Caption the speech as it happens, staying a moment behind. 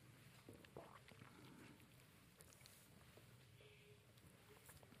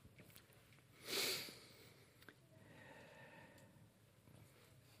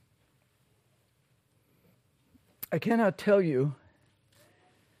I cannot tell you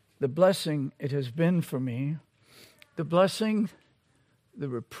the blessing it has been for me, the blessing, the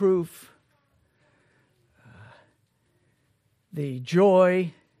reproof, the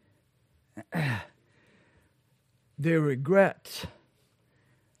joy, the regret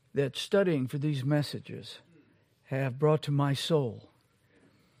that studying for these messages have brought to my soul.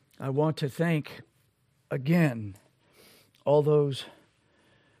 I want to thank again all those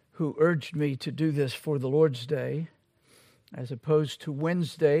who urged me to do this for the Lord's Day as opposed to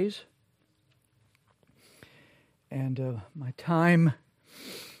Wednesdays. And my time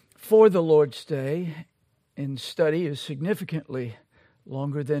for the Lord's Day in study is significantly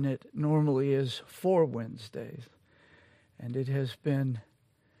longer than it normally is for Wednesdays. And it has been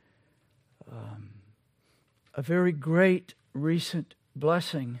a very great recent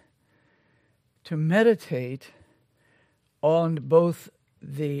blessing to meditate on both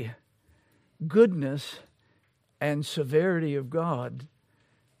the goodness and severity of God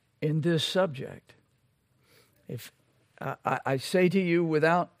in this subject. If I say to you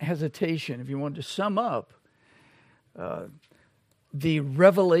without hesitation, if you want to sum up the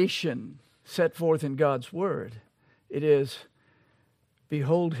revelation set forth in God's Word, it is,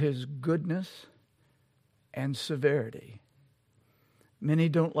 behold His goodness and severity. Many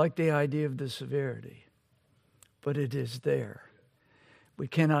don't like the idea of the severity, but it is there. We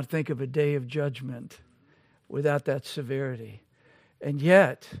cannot think of a day of judgment without that severity. And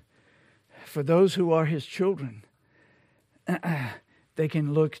yet, for those who are His children, they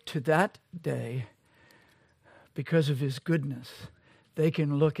can look to that day because of His goodness. They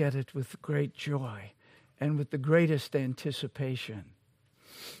can look at it with great joy and with the greatest anticipation.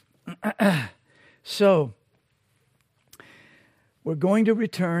 So, we're going to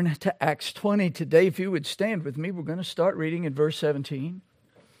return to Acts 20 today. If you would stand with me, we're going to start reading in verse 17.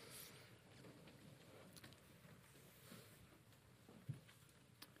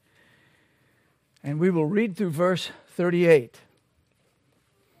 And we will read through verse 38.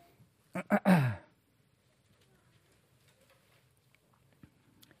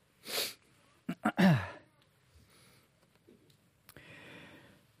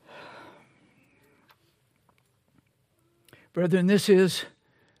 Brethren, this is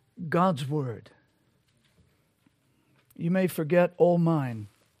God's Word. You may forget all mine,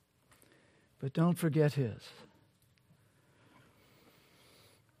 but don't forget His.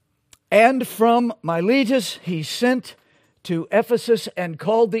 And from Miletus he sent to Ephesus and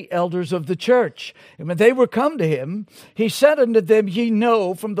called the elders of the church. And when they were come to him, he said unto them, Ye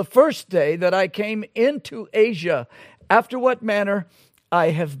know from the first day that I came into Asia, after what manner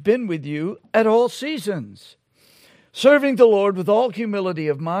I have been with you at all seasons, serving the Lord with all humility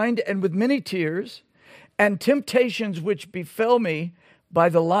of mind and with many tears and temptations which befell me by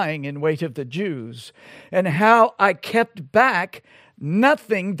the lying in wait of the Jews, and how I kept back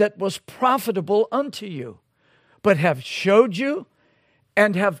nothing that was profitable unto you, but have showed you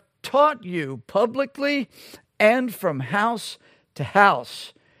and have taught you publicly and from house to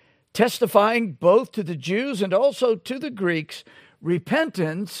house, testifying both to the Jews and also to the Greeks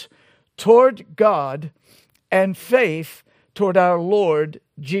repentance toward God and faith toward our Lord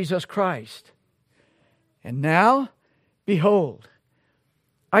Jesus Christ. And now, behold,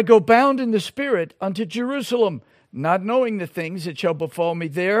 I go bound in the Spirit unto Jerusalem, not knowing the things that shall befall me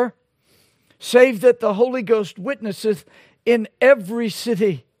there, save that the Holy Ghost witnesseth in every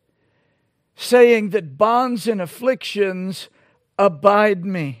city, saying that bonds and afflictions abide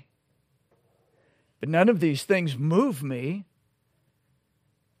me. But none of these things move me,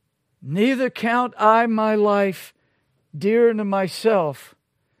 neither count I my life dear unto myself,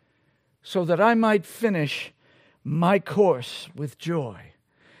 so that I might finish my course with joy,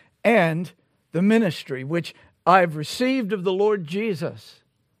 and the ministry which I've received of the Lord Jesus,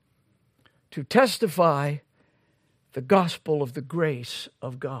 to testify the gospel of the grace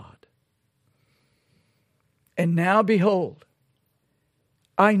of God. And now behold,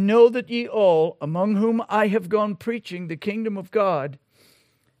 I know that ye all, among whom I have gone preaching the kingdom of God,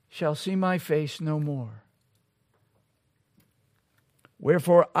 shall see my face no more.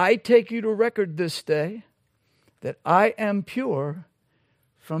 Wherefore I take you to record this day, that I am pure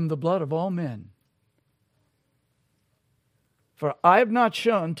from the blood of all men. For I have not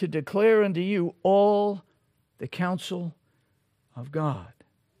shunned to declare unto you all the counsel of God.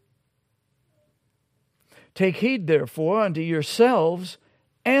 Take heed, therefore, unto yourselves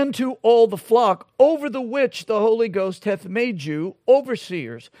and to all the flock, over the which the Holy Ghost hath made you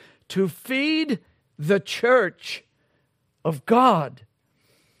overseers, to feed the church of God,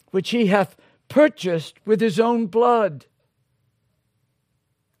 which He hath purchased with His own blood.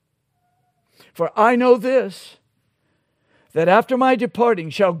 For I know this, that after my departing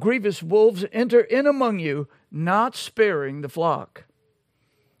shall grievous wolves enter in among you, not sparing the flock.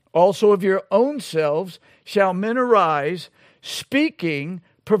 Also of your own selves shall men arise, speaking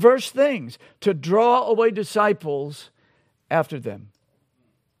perverse things, to draw away disciples after them.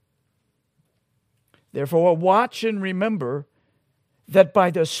 Therefore watch and remember that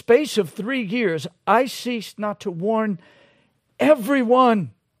by the space of 3 years I ceased not to warn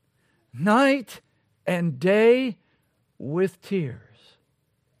everyone, night and day, with tears.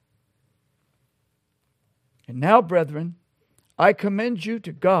 And now, brethren, I commend you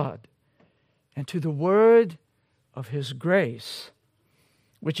to God and to the word of His grace,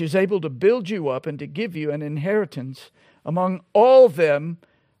 which is able to build you up and to give you an inheritance among all them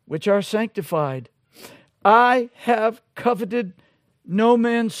which are sanctified. I have coveted no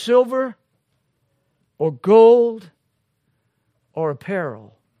man's silver or gold or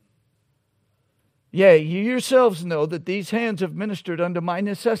apparel. Yea, you yourselves know that these hands have ministered unto my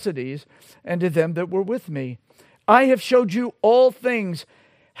necessities and to them that were with me. I have showed you all things,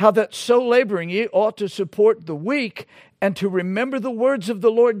 how that so laboring ye ought to support the weak, and to remember the words of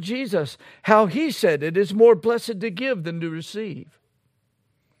the Lord Jesus, how He said, it is more blessed to give than to receive.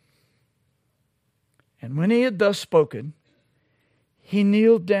 And when He had thus spoken, He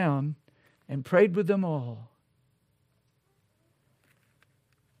kneeled down and prayed with them all.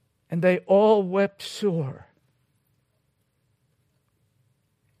 And they all wept sore,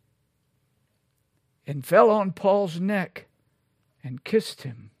 and fell on Paul's neck and kissed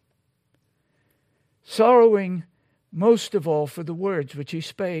him, sorrowing most of all for the words which he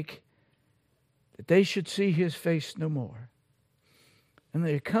spake, that they should see his face no more. And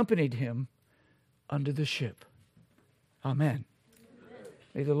they accompanied him unto the ship. Amen.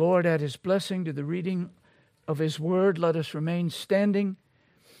 May the Lord add His blessing to the reading of His word. Let us remain standing.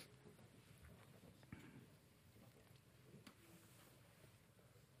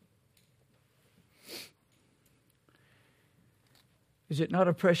 Is it not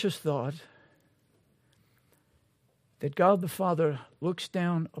a precious thought that God the Father looks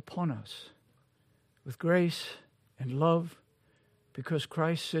down upon us with grace and love because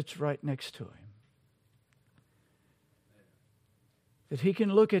Christ sits right next to Him? That He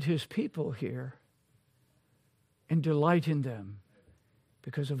can look at His people here and delight in them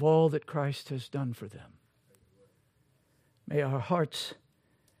because of all that Christ has done for them. May our hearts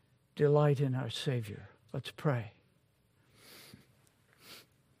delight in our Savior. Let's pray.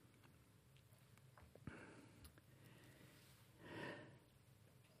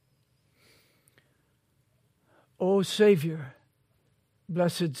 O Savior,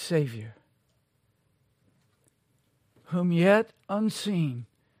 blessed Savior, whom yet unseen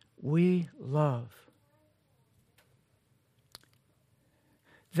we love.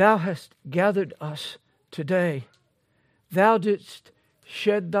 Thou hast gathered us today. Thou didst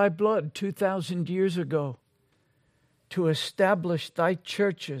shed Thy blood 2,000 years ago to establish Thy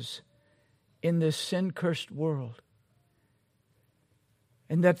churches in this sin-cursed world.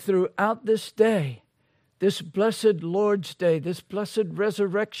 And that throughout this day, this blessed Lord's Day, this blessed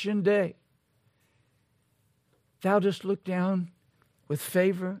Resurrection Day, Thou dost look down with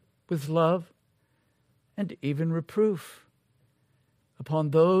favor, with love, and even reproof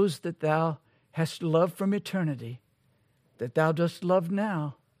upon those that Thou hast loved from eternity, that Thou dost love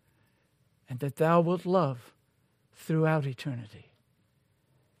now, and that Thou wilt love throughout eternity.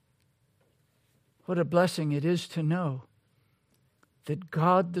 What a blessing it is to know that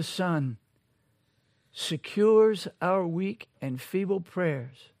God the Son secures our weak and feeble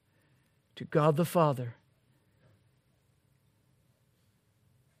prayers to God the Father.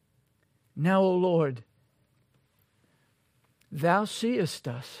 Now, O Lord, Thou seest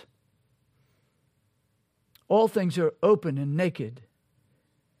us. All things are open and naked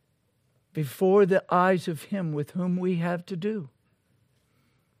before the eyes of Him with whom we have to do.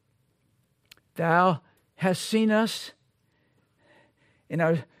 Thou hast seen us in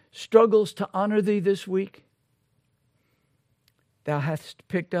our struggles to honor Thee this week. Thou hast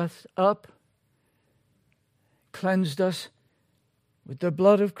picked us up, cleansed us with the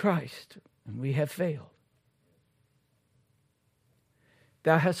blood of Christ, and we have failed.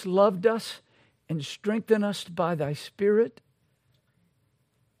 Thou hast loved us and strengthened us by Thy Spirit,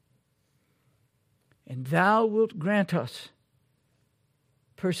 and Thou wilt grant us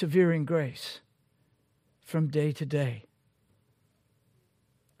persevering grace from day to day.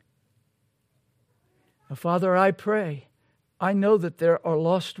 Now, Father, I pray, I know that there are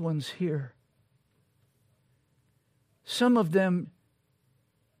lost ones here. Some of them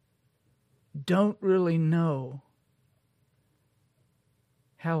don't really know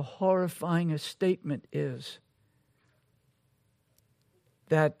how horrifying a statement is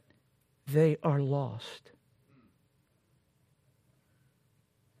that they are lost.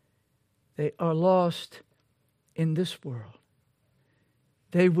 They are lost in this world.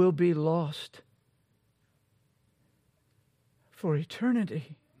 They will be lost for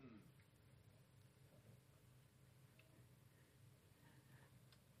eternity.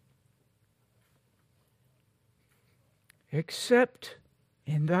 Except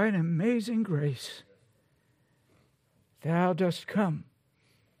in thine amazing grace, thou dost come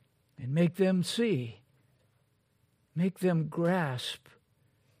and make them see, make them grasp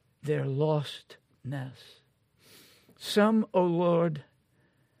their lostness. Some, O Lord,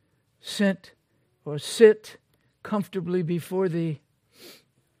 sit comfortably before Thee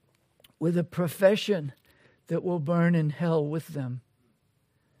with a profession that will burn in hell with them.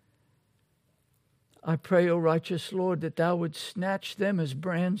 I pray, O righteous Lord, that Thou would snatch them as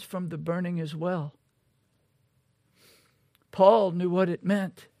brands from the burning as well. Paul knew what it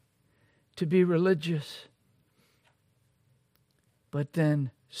meant to be religious, but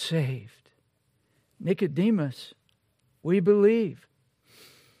then saved. Nicodemus, we believe,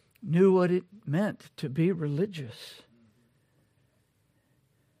 knew what it meant to be religious,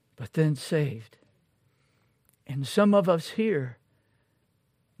 but then saved. And some of us here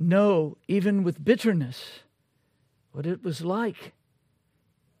know, even with bitterness, what it was like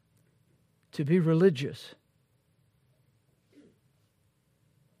to be religious,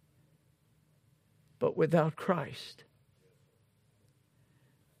 but without Christ.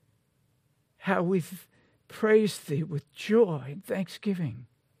 How we've praised Thee with joy and thanksgiving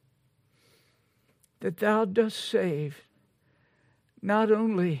that Thou dost save not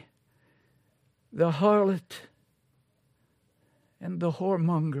only the harlot and the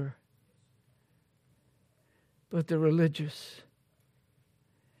whoremonger, but the religious.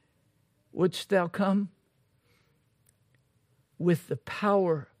 Wouldst Thou come with the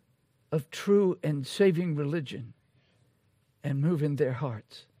power of true and saving religion and move in their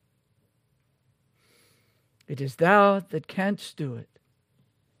hearts? It is Thou that canst do it.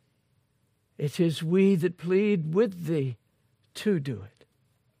 It is we that plead with Thee to do it.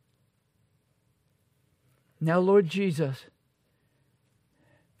 Now, Lord Jesus,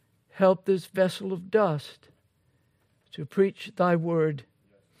 help this vessel of dust to preach Thy word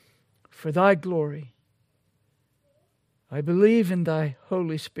for Thy glory. I believe in Thy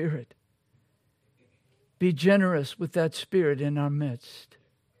Holy Spirit. Be generous with that Spirit in our midst.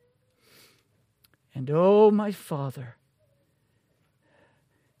 And, oh, my Father,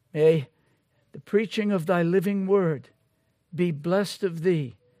 may the preaching of Thy living word be blessed of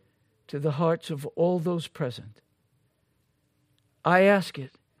Thee to the hearts of all those present. I ask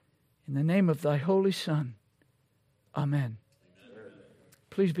it in the name of Thy Holy Son. Amen.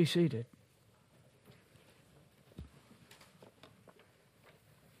 Please be seated.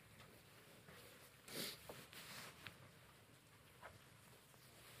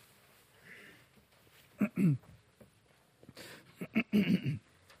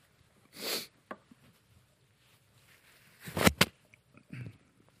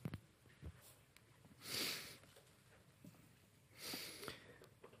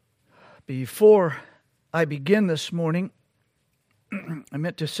 Before I begin this morning, I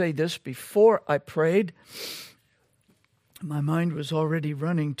meant to say this before I prayed. My mind was already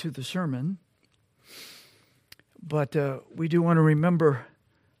running to the sermon. But we do want to remember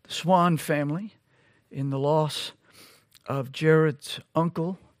the Swan family in the loss of Jared's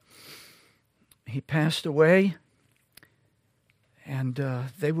uncle. He passed away, and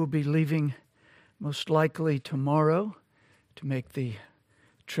they will be leaving most likely tomorrow to make the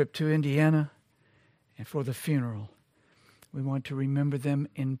trip to Indiana and for the funeral. We want to remember them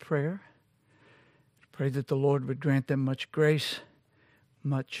in prayer. Pray that the Lord would grant them much grace,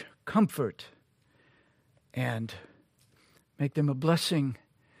 much comfort, and make them a blessing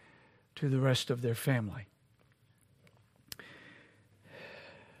to the rest of their family.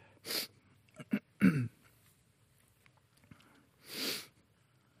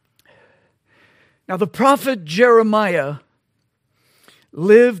 Now, the prophet Jeremiah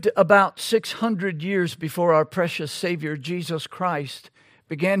lived about 600 years before our precious Savior Jesus Christ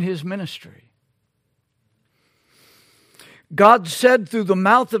began his ministry. God said through the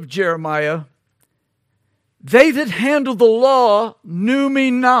mouth of Jeremiah, "They that handle the law knew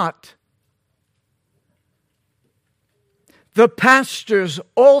me not. The pastors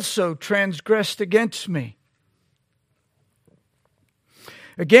also transgressed against me."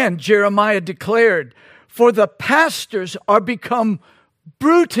 Again, Jeremiah declared, "For the pastors are become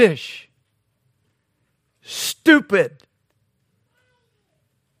brutish, stupid."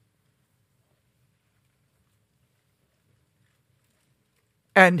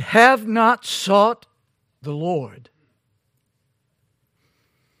 and have not sought the Lord.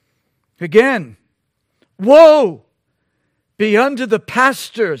 Again, woe be unto the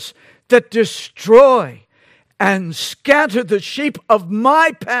pastors that destroy and scatter the sheep of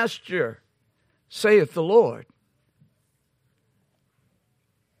my pasture, saith the Lord.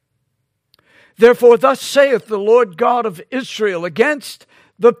 Therefore, thus saith the Lord God of Israel against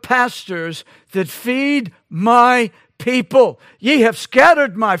the pastors that feed my people. Ye have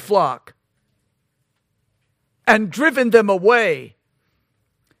scattered my flock and driven them away,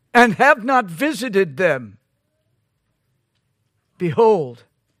 and have not visited them. Behold,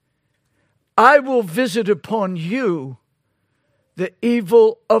 I will visit upon you the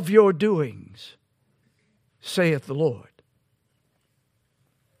evil of your doings, saith the Lord.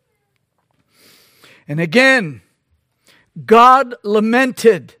 And again, God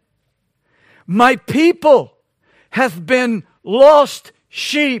lamented, my people hath been lost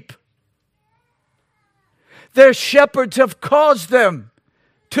sheep. Their shepherds have caused them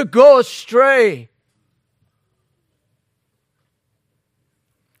to go astray.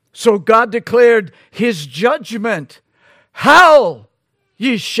 So God declared his judgment. Howl,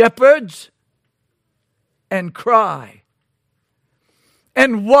 ye shepherds, and cry,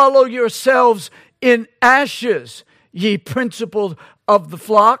 and wallow yourselves in ashes, ye principal of the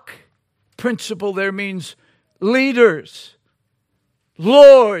flock. Principal there means leaders,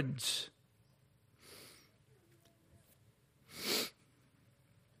 lords.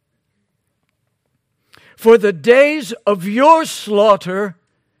 For the days of your slaughter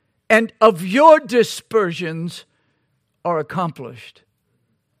and of your dispersions are accomplished.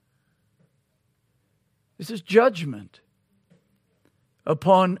 This is judgment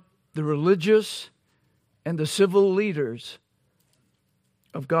upon the religious and the civil leaders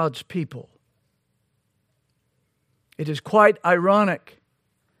of God's people. It is quite ironic.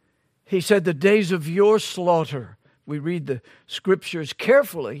 He said, the days of your slaughter. We read the scriptures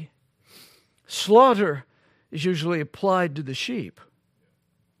carefully. Slaughter is usually applied to the sheep.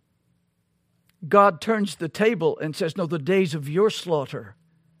 God turns the table and says, no, the days of your slaughter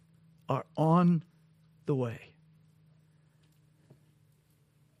are on the way.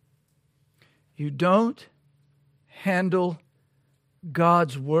 You don't handle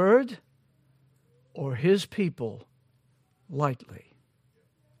God's word or his people lightly.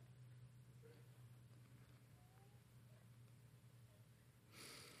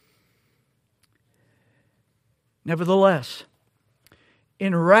 Nevertheless,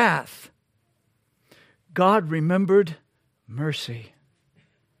 in wrath, God remembered mercy.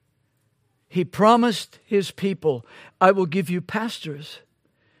 He promised his people, I will give you pastors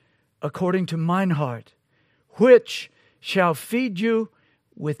according to mine heart, which shall feed you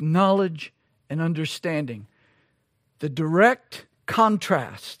with knowledge and understanding. The direct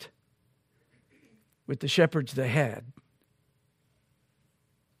contrast with the shepherds they had.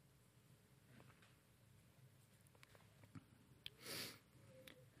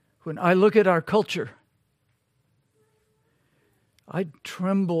 When I look at our culture, I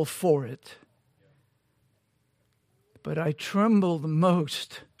tremble for it. But I tremble the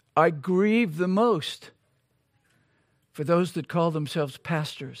most, I grieve the most for those that call themselves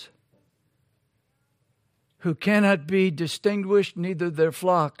pastors, who cannot be distinguished, neither their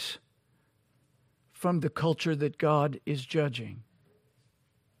flocks, from the culture that God is judging.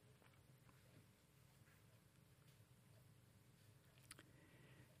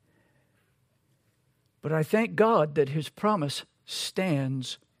 But I thank God that his promise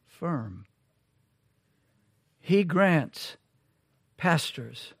stands firm. He grants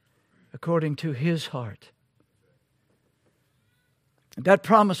pastors according to his heart. And that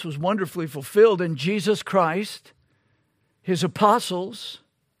promise was wonderfully fulfilled in Jesus Christ, his apostles,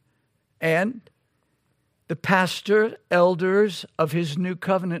 and the pastor, elders of his new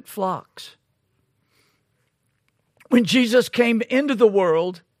covenant flocks. When Jesus came into the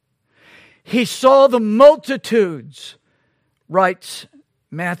world, he saw the multitudes, writes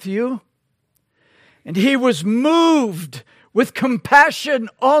Matthew, and he was moved with compassion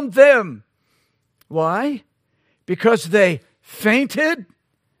on them. Why? Because they fainted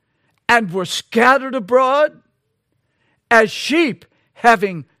and were scattered abroad as sheep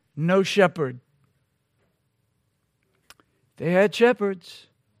having no shepherd. They had shepherds,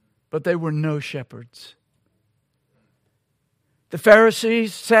 but they were no shepherds. The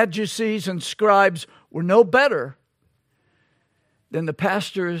Pharisees, Sadducees, and scribes were no better than the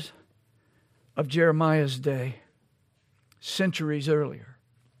pastors of Jeremiah's day, centuries earlier.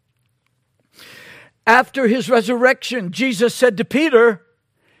 After his resurrection, Jesus said to Peter,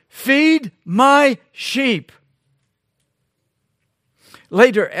 "Feed my sheep."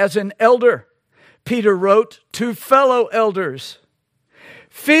 Later, as an elder, Peter wrote to fellow elders,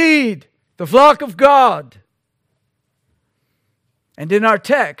 feed the flock of God. And in our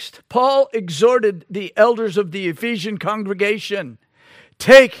text, Paul exhorted the elders of the Ephesian congregation,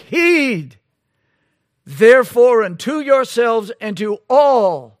 take heed, therefore, unto yourselves and to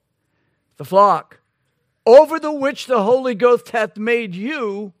all the flock, over the which the Holy Ghost hath made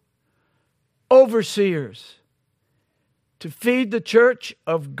you overseers, to feed the church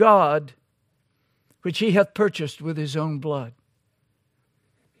of God, which he hath purchased with his own blood.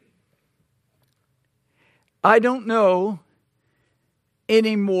 I don't know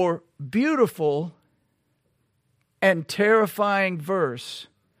any more beautiful and terrifying verse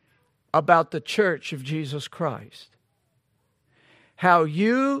about the church of Jesus Christ. How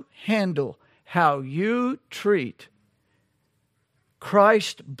you handle, how you treat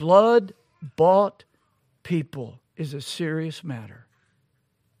Christ's blood-bought people is a serious matter.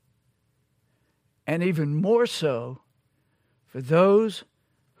 And even more so for those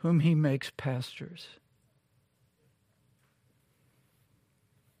whom he makes pastors.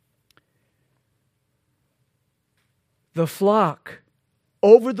 The flock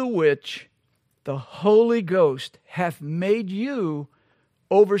over the which the Holy Ghost hath made you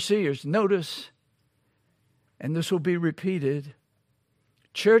overseers. Notice, and this will be repeated,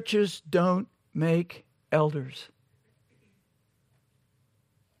 churches don't make elders.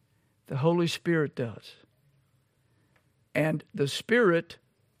 The Holy Spirit does. And the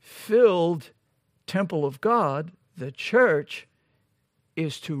Spirit-filled temple of God, the church,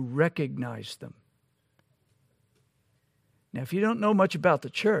 is to recognize them. Now, if you don't know much about the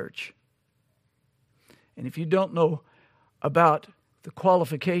church, and if you don't know about the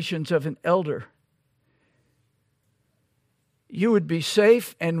qualifications of an elder, you would be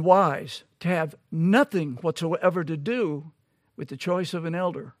safe and wise to have nothing whatsoever to do with the choice of an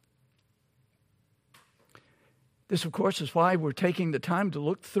elder. This, of course, is why we're taking the time to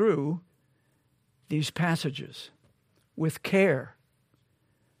look through these passages with care,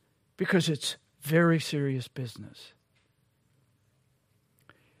 because it's very serious business.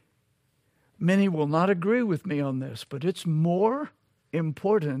 Many will not agree with me on this, but it's more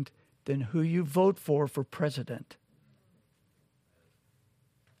important than who you vote for president.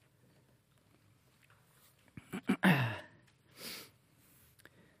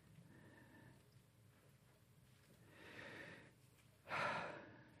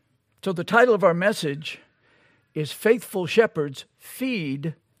 So the title of our message is Faithful Shepherds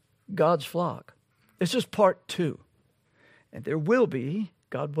Feed God's Flock. This is part 2. And there will be,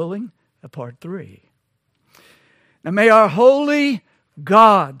 God willing, a part 3. Now may our holy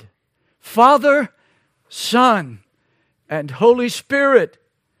God, Father, Son, and Holy Spirit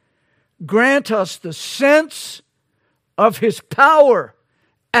grant us the sense of his power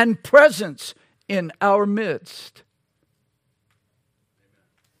and presence in our midst.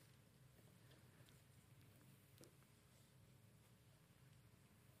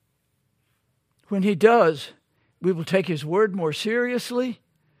 When he does, we will take his word more seriously,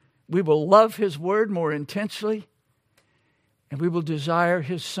 we will love his word more intensely, and we will desire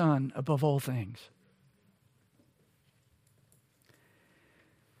his Son above all things.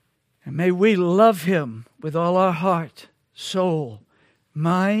 And may we love him with all our heart, soul,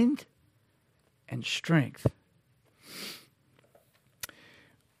 mind, and strength.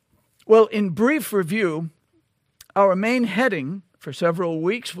 Well, in brief review, our main heading for several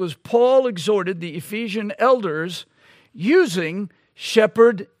weeks was Paul exhorted the Ephesian elders using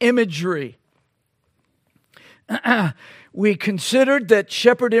shepherd imagery. We considered that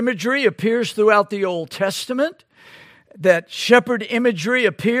shepherd imagery appears throughout the Old Testament, that shepherd imagery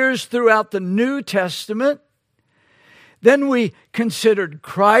appears throughout the New Testament. Then we considered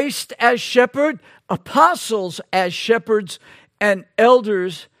Christ as shepherd, apostles as shepherds, and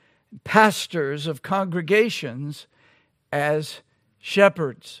elders, pastors of congregations as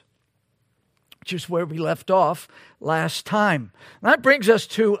shepherds, which is where we left off last time. And that brings us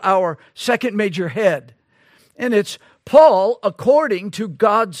to our second major head, and it's Paul, according to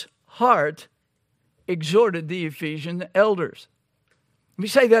God's heart, exhorted the Ephesian elders. Let me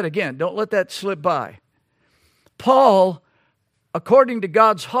say that again. Don't let that slip by. Paul, according to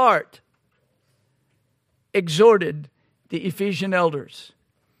God's heart, exhorted the Ephesian elders.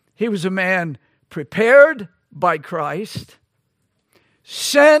 He was a man prepared by Christ,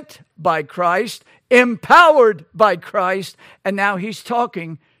 sent by Christ, empowered by Christ, and now he's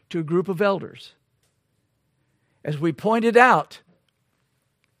talking to a group of elders. As we pointed out,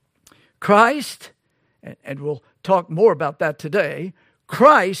 Christ, and we'll talk more about that today,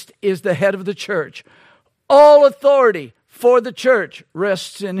 Christ is the head of the church. All authority for the church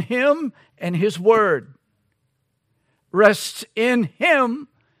rests in Him and His Word. Rests in Him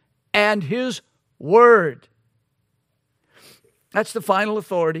and His Word. That's the final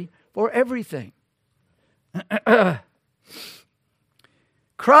authority for everything.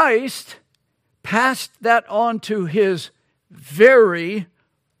 Christ passed that on to His very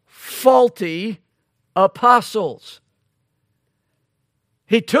faulty apostles.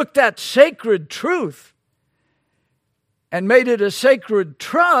 He took that sacred truth and made it a sacred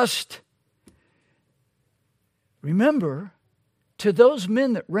trust, remember, to those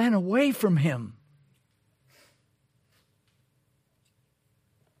men that ran away from Him.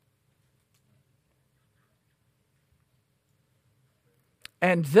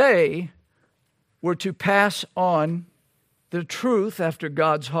 And they were to pass on the truth after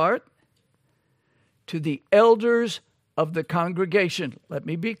God's heart to the elders of the congregation. Let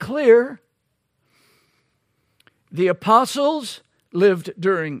me be clear. The apostles lived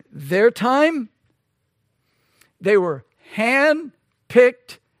during their time. They were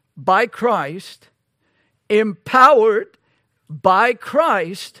hand-picked by Christ, empowered by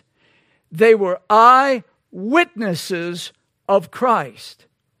Christ. They were eyewitnesses of Christ.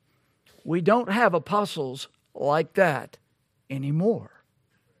 We don't have apostles like that anymore.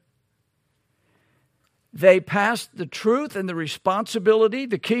 They passed the truth and the responsibility,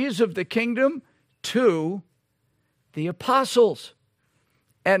 the keys of the kingdom, to the apostles.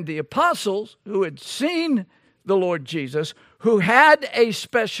 And the apostles who had seen the Lord Jesus, who had a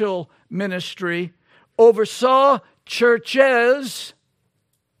special ministry, oversaw churches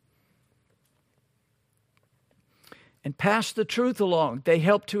and passed the truth along. They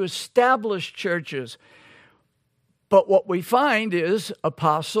helped to establish churches. But what we find is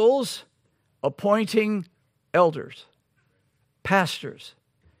apostles appointing elders, pastors,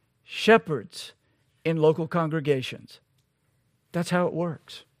 shepherds in local congregations. That's how it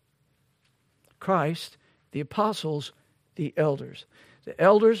works. Christ, the apostles, the elders. The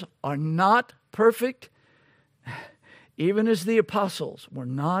elders are not perfect, even as the apostles were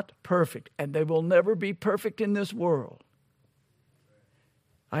not perfect, and they will never be perfect in this world.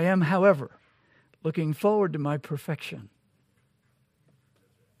 I am, however, looking forward to my perfection.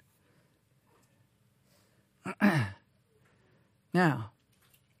 Now,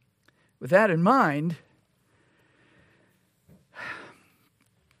 with that in mind,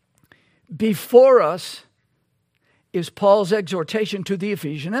 before us is Paul's exhortation to the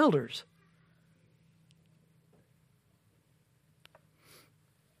Ephesian elders.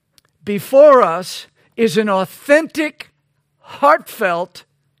 Before us is an authentic, heartfelt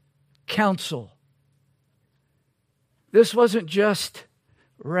counsel. This wasn't just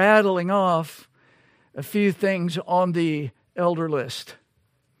rattling off a few things on the elder list.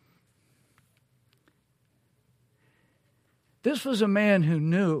 This was a man who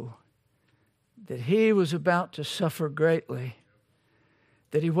knew that he was about to suffer greatly,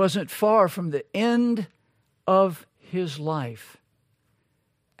 that he wasn't far from the end of his life.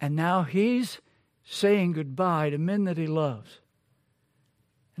 And now he's saying goodbye to men that he loves.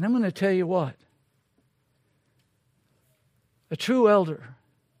 And I'm going to tell you what. A true elder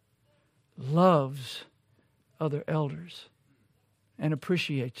loves other elders and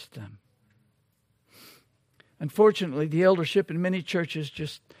appreciates them. Unfortunately, the eldership in many churches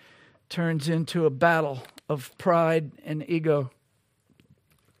just turns into a battle of pride and ego.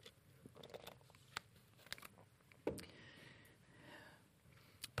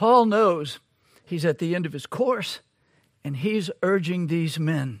 Paul knows he's at the end of his course, and he's urging these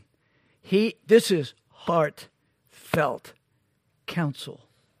men. This is heartfelt counsel.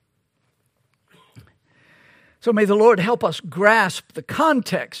 So may the Lord help us grasp the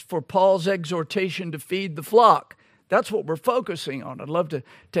context for Paul's exhortation to feed the flock. That's what we're focusing on. I'd love to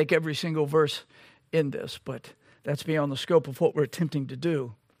take every single verse in this, but that's beyond the scope of what we're attempting to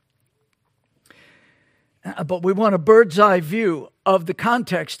do. But we want a bird's eye view of the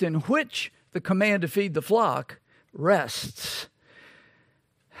context in which the command to feed the flock rests.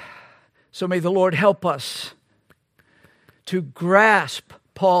 So may the Lord help us to grasp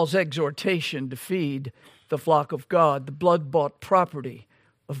Paul's exhortation to feed the flock of God, the blood-bought property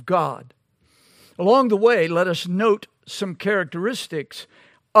of God. Along the way, let us note some characteristics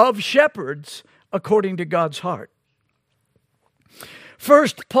of shepherds according to God's heart.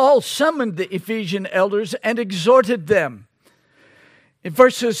 First, Paul summoned the Ephesian elders and exhorted them. In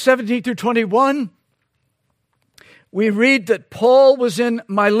verses 17 through 21, we read that Paul was in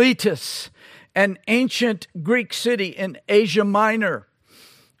Miletus, an ancient Greek city in Asia Minor.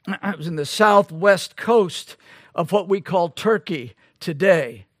 It was in the southwest coast of what we call Turkey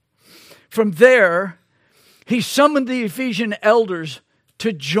today. From there, he summoned the Ephesian elders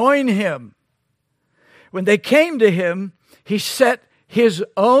to join him. When they came to him, he set his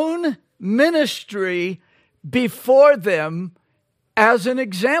own ministry before them as an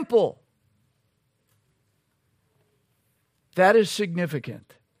example. That is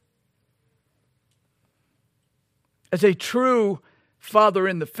significant. As a true father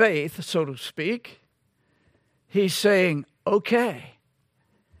in the faith, so to speak, he's saying, okay,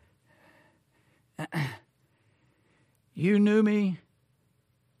 you knew me,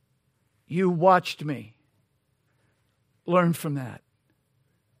 you watched me, learn from that.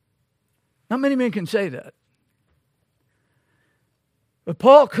 Not many men can say that. But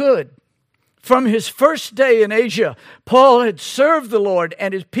Paul could. From his first day in Asia, Paul had served the Lord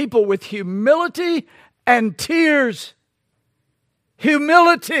and his people with humility and tears.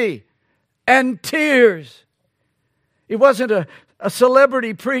 Humility and tears. He wasn't a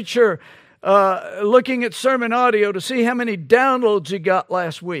celebrity preacher looking at sermon audio to see how many downloads he got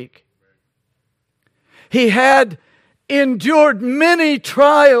last week. He had endured many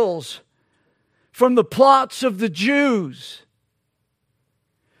trials from the plots of the Jews.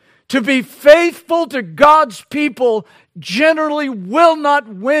 To be faithful to God's people generally will not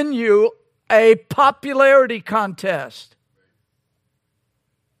win you a popularity contest.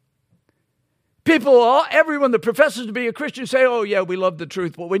 Everyone that professes to be a Christian say, oh yeah, we love the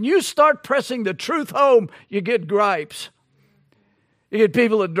truth. But when you start pressing the truth home, you get gripes. You get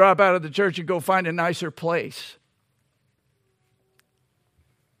people that drop out of the church and go find a nicer place.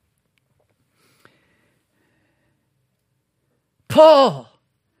 Paul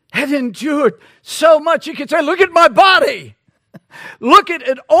had endured so much. He could say, look at my body. Look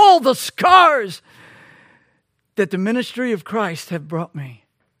at all the scars that the ministry of Christ have brought me.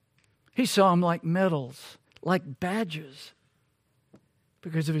 He saw them like medals, like badges,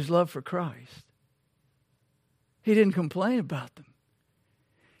 because of his love for Christ. He didn't complain about them.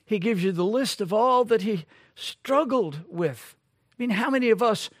 He gives you the list of all that he struggled with. I mean, how many of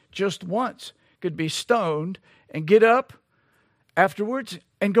us just once could be stoned and get up afterwards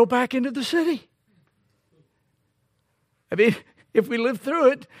and go back into the city? I mean, if we lived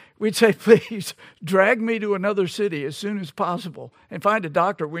through it, we'd say, please drag me to another city as soon as possible and find a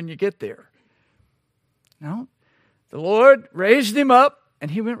doctor when you get there. No, the Lord raised him up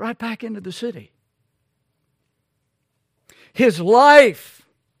and he went right back into the city. His life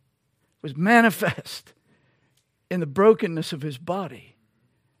was manifest in the brokenness of his body,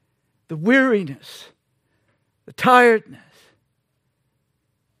 the weariness, the tiredness,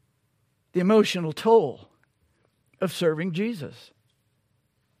 the emotional toll of serving Jesus.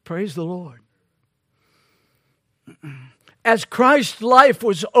 Praise the Lord. As Christ's life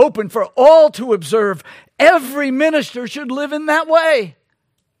was open for all to observe, every minister should live in that way.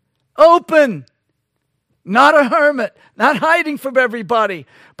 Open. Not a hermit, not hiding from everybody,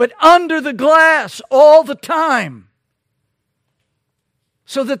 but under the glass all the time.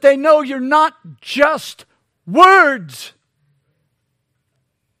 So that they know you're not just words.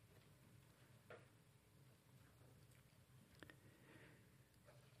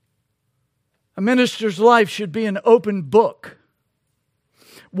 A minister's life should be an open book.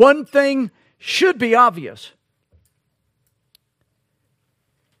 One thing should be obvious.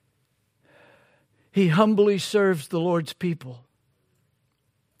 He humbly serves the Lord's people.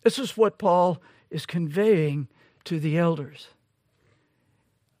 This is what Paul is conveying to the elders.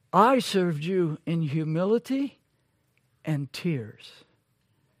 I served you in humility and tears.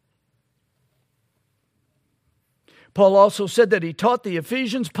 Paul also said that he taught the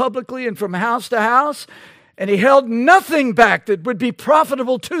Ephesians publicly and from house to house, and he held nothing back that would be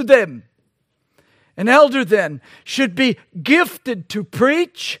profitable to them. An elder then should be gifted to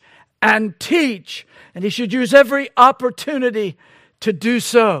preach and teach, and he should use every opportunity to do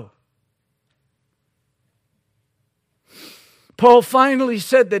so. Paul finally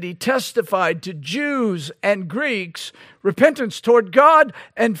said that he testified to Jews and Greeks repentance toward God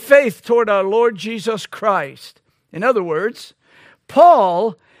and faith toward our Lord Jesus Christ. In other words,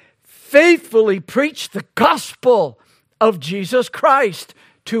 Paul faithfully preached the gospel of Jesus Christ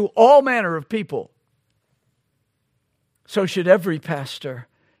to all manner of people. So should every pastor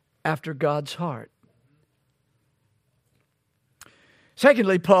after God's heart.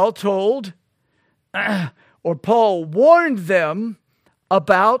 Secondly, Paul warned them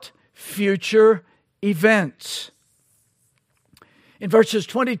about future events. In verses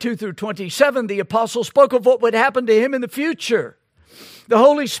 22 through 27, the apostle spoke of what would happen to him in the future. The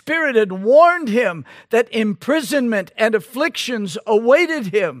Holy Spirit had warned him that imprisonment and afflictions awaited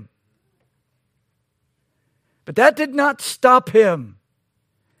him. But that did not stop him.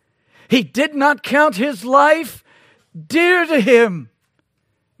 He did not count his life dear to him.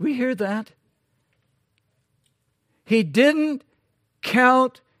 We hear that. He didn't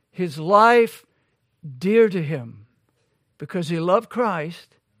count his life dear to him because he loved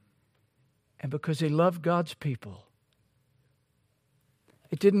Christ and because he loved God's people.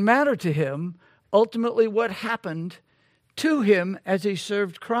 It didn't matter to him ultimately what happened to him as he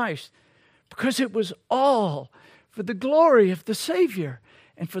served Christ, because it was all for the glory of the Savior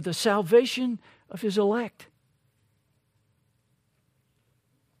and for the salvation of his elect.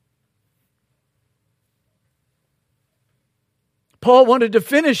 Paul wanted to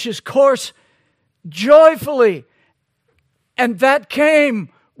finish his course joyfully, and that came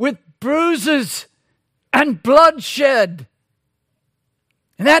with bruises and bloodshed.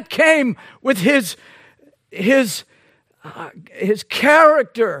 And that came with his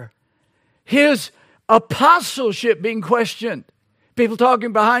character, his apostleship being questioned. People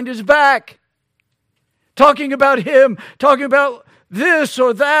talking behind his back, talking about him, talking about this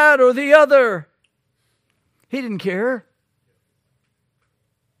or that or the other. He didn't care,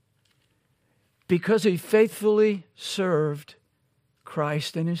 because he faithfully served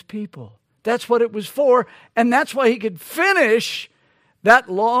Christ and his people. That's what it was for, and that's why he could finish that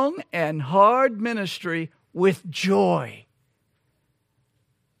long and hard ministry with joy.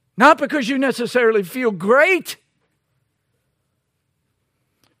 Not because you necessarily feel great,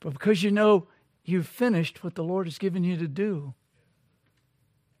 but because you know you've finished what the Lord has given you to do.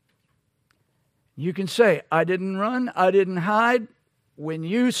 You can say, I didn't run, I didn't hide. When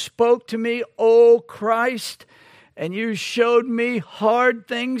you spoke to me, O Christ, and you showed me hard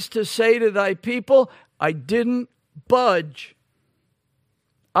things to say to thy people, I didn't budge.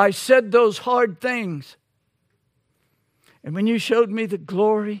 I said those hard things. And when you showed me the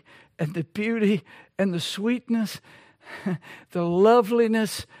glory and the beauty and the sweetness, the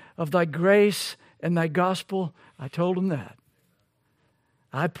loveliness of thy grace and thy gospel, I told them that.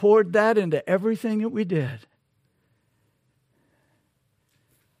 I poured that into everything that we did.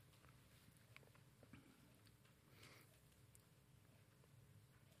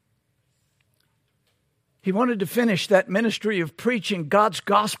 He wanted to finish that ministry of preaching God's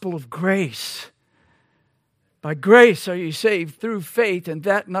gospel of grace. By grace are you saved through faith, and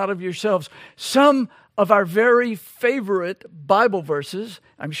that not of yourselves. Some of our very favorite Bible verses,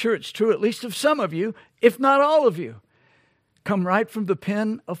 I'm sure it's true at least of some of you, if not all of you, come right from the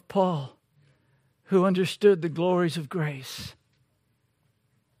pen of Paul, who understood the glories of grace.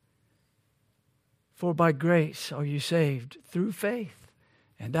 For by grace are you saved through faith,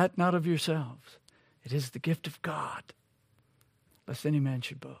 and that not of yourselves. It is the gift of God, lest any man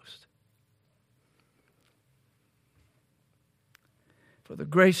should boast. For the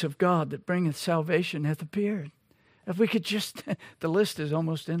grace of God that bringeth salvation hath appeared. If we could just, the list is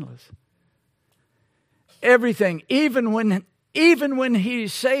almost endless. Everything, even when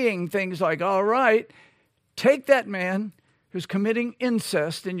he's saying things like, all right, take that man who's committing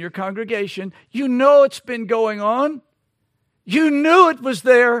incest in your congregation. You know it's been going on. You knew it was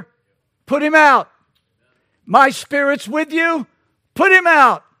there. Put him out. My spirit's with you. Put him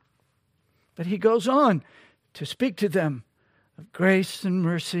out. But he goes on to speak to them of grace and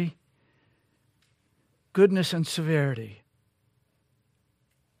mercy, goodness and severity.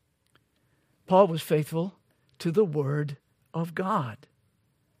 Paul was faithful to the word of God.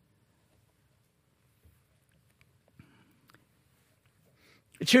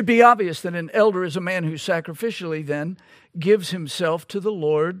 It should be obvious that an elder is a man who sacrificially then gives himself to the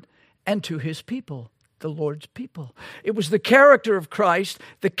Lord and to his people. The Lord's people. It was the character of Christ,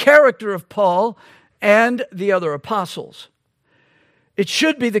 the character of Paul, and the other apostles. It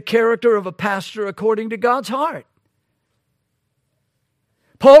should be the character of a pastor according to God's heart.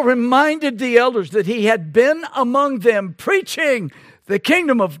 Paul reminded the elders that he had been among them preaching the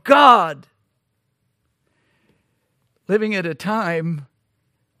kingdom of God, living at a time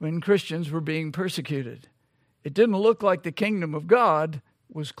when Christians were being persecuted. It didn't look like the kingdom of God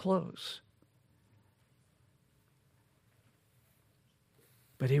was close.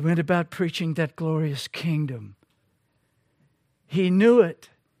 But he went about preaching that glorious kingdom. He knew it.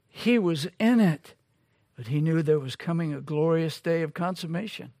 He was in it. But he knew there was coming a glorious day of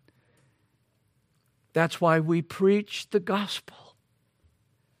consummation. That's why we preach the gospel.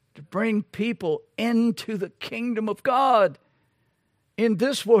 To bring people into the kingdom of God in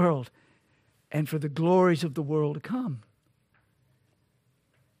this world and for the glories of the world to come.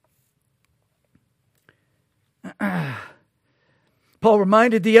 Paul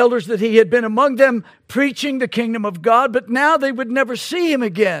reminded the elders that he had been among them preaching the kingdom of God, but now they would never see him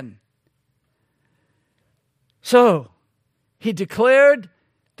again. So he declared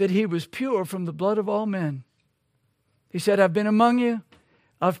that he was pure from the blood of all men. He said, I've been among you.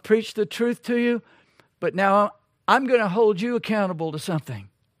 I've preached the truth to you. But now I'm going to hold you accountable to something.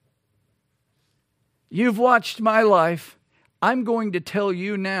 You've watched my life. I'm going to tell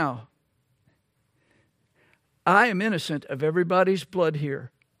you now. I am innocent of everybody's blood here.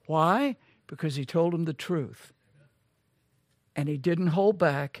 Why? Because he told them the truth. And he didn't hold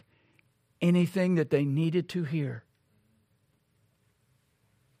back anything that they needed to hear.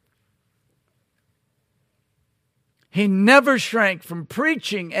 He never shrank from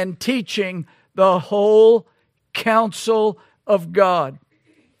preaching and teaching the whole counsel of God.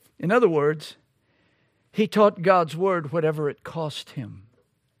 In other words, he taught God's word whatever it cost him.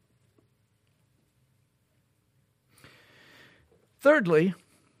 Thirdly,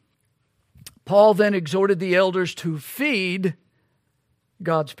 Paul then exhorted the elders to feed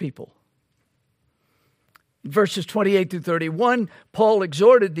God's people. Verses 28 through 31, Paul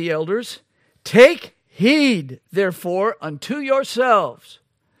exhorted the elders, take heed, therefore, unto yourselves,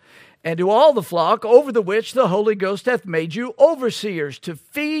 and to all the flock over the which the Holy Ghost hath made you overseers, to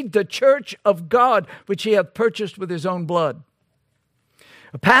feed the church of God, which he hath purchased with his own blood.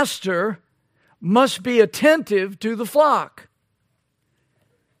 A pastor must be attentive to the flock.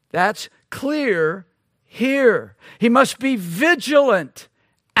 That's clear here. He must be vigilant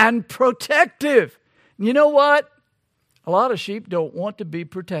and protective. You know what? A lot of sheep don't want to be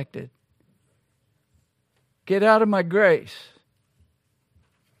protected. Get out of my grace.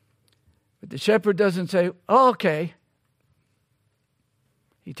 But the shepherd doesn't say, oh, okay.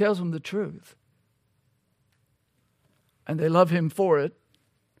 He tells them the truth. And they love him for it,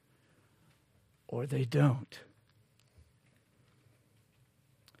 or they don't.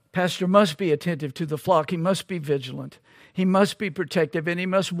 Pastor must be attentive to the flock. He must be vigilant. He must be protective, and he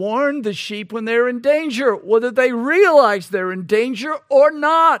must warn the sheep when they're in danger, whether they realize they're in danger or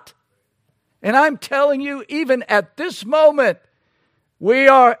not. And I'm telling you, even at this moment, we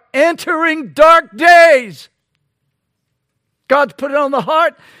are entering dark days. God's put it on the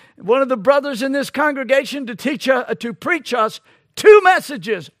heart, one of the brothers in this congregation, to preach us 2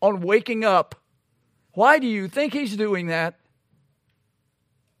 messages on waking up. Why do you think he's doing that?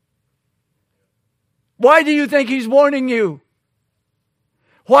 Why do you think he's warning you?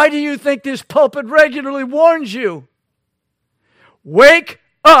 Why do you think this pulpit regularly warns you? Wake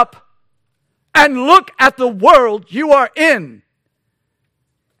up and look at the world you are in.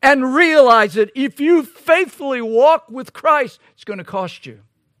 And realize that if you faithfully walk with Christ, it's going to cost you.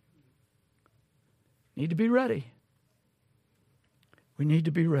 You need to be ready. We need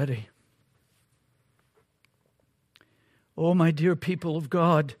to be ready. Oh, my dear people of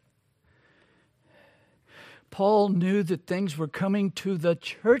God, Paul knew that things were coming to the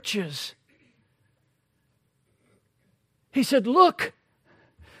churches. He said, look,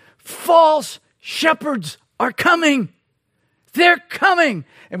 false shepherds are coming. They're coming.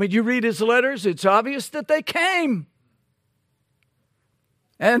 And when you read his letters, it's obvious that they came.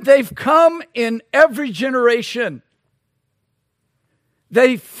 And they've come in every generation.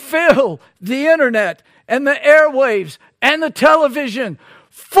 They fill the internet and the airwaves and the television.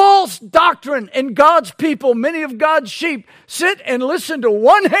 False doctrine, and God's people, many of God's sheep, sit and listen to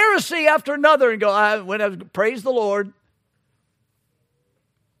one heresy after another and go, praise the Lord.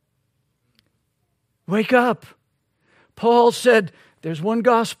 Wake up. Paul said, there's one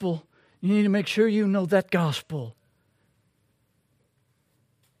gospel. You need to make sure you know that gospel.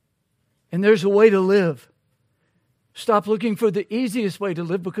 And there's a way to live. Stop looking for the easiest way to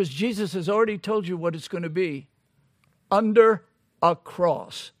live, because Jesus has already told you what it's going to be. Under a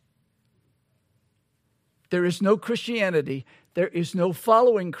cross. There is no Christianity. There is no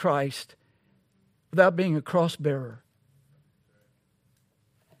following Christ without being a cross bearer.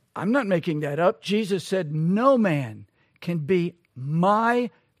 I'm not making that up. Jesus said, no man can be my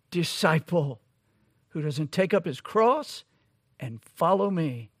disciple who doesn't take up his cross and follow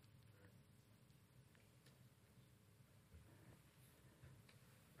me.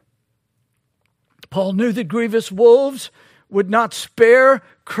 Paul knew that grievous wolves would not spare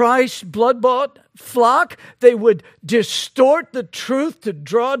Christ's blood-bought flock. They would distort the truth to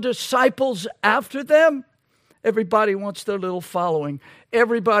draw disciples after them. Everybody wants their little following.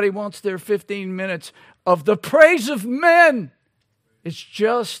 Everybody wants their 15 minutes of the praise of men. It's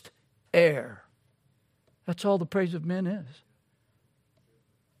just air. That's all the praise of men is.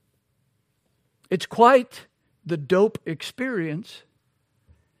 It's quite the dope experience,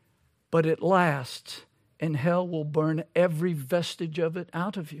 but it lasts, and hell will burn every vestige of it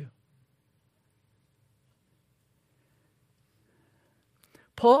out of you.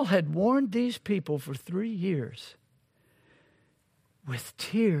 Paul had warned these people for 3 years. with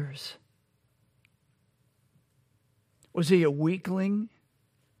tears. Was he a weakling?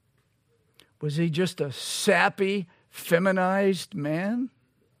 Was he just a sappy, feminized man?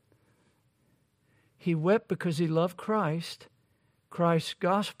 He wept because he loved Christ, Christ's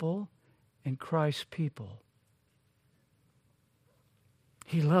gospel, and Christ's people.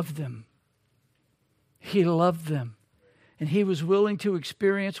 He loved them. He loved them. And he was willing to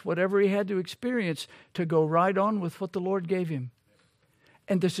experience whatever he had to experience to go right on with what the Lord gave him.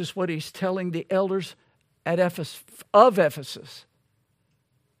 And this is what he's telling the elders at Ephesus.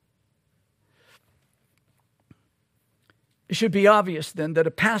 It should be obvious then that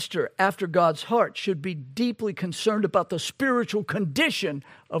a pastor after God's heart should be deeply concerned about the spiritual condition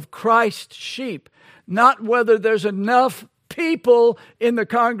of Christ's sheep, not whether there's enough people in the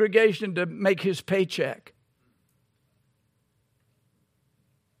congregation to make his paycheck.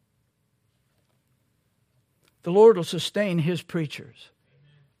 The Lord will sustain his preachers.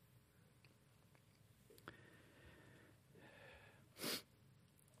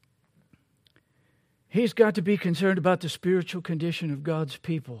 He's got to be concerned about the spiritual condition of God's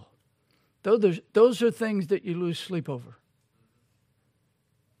people. Those are things that you lose sleep over.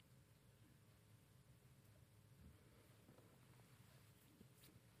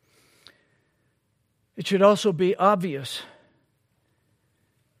 It should also be obvious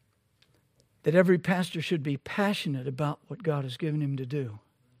that every pastor should be passionate about what God has given him to do.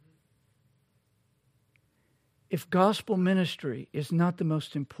 If gospel ministry is not the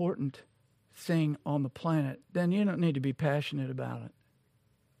most important thing on the planet, then you don't need to be passionate about it.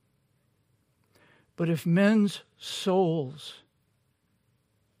 But if men's souls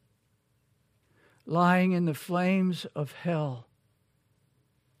lying in the flames of hell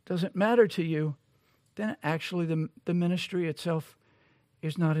doesn't matter to you, then actually the ministry itself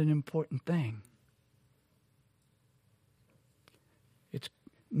is not an important thing. It's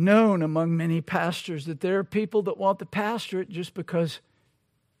known among many pastors that there are people that want the pastorate just because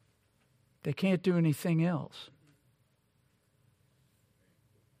they can't do anything else.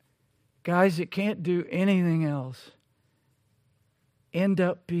 Guys that can't do anything else end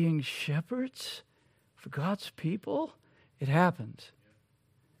up being shepherds for God's people. It happens.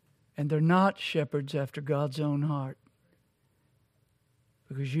 And they're not shepherds after God's own heart,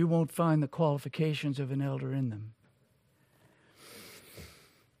 because you won't find the qualifications of an elder in them.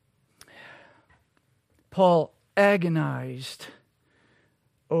 Paul agonized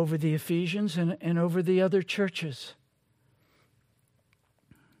over the Ephesians and over the other churches.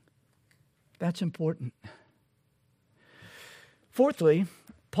 That's important. Fourthly,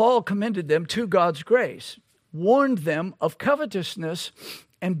 Paul commended them to God's grace, warned them of covetousness,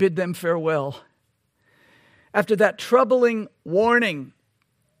 and bid them farewell. After that troubling warning,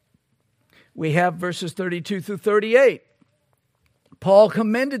 we have verses 32 through 38. Paul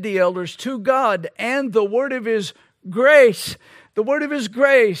commended the elders to God and the word of his grace. The word of his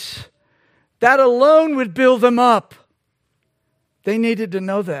grace. That alone would build them up. They needed to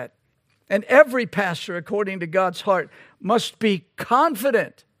know that. And every pastor, according to God's heart, must be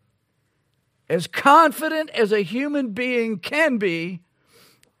confident as a human being can be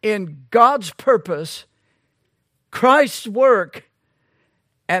in God's purpose, Christ's work,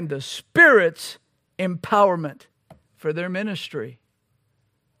 and the Spirit's empowerment for their ministry.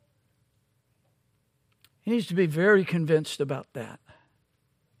 He needs to be very convinced about that.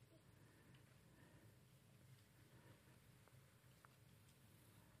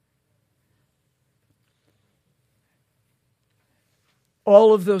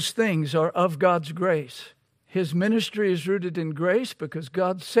 All of those things are of God's grace. His ministry is rooted in grace because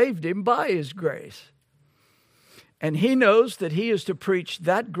God saved him by his grace. And he knows that he is to preach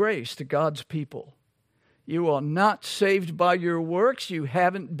that grace to God's people. You are not saved by your works. You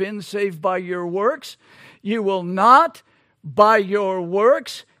haven't been saved by your works. You will not, by your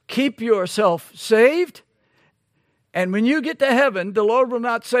works, keep yourself saved. And when you get to heaven, the Lord will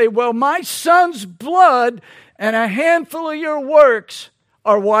not say, well, my son's blood and a handful of your works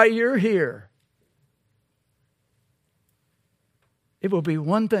are why you're here. It will be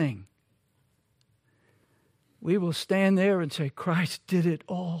one thing. We will stand there and say, Christ did it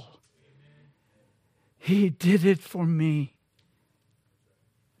all. He did it for me.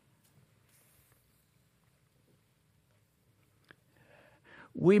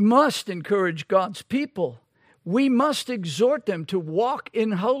 We must encourage God's people. We must exhort them to walk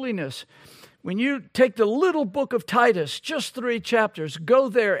in holiness. When you take the little book of Titus, just 3 chapters, go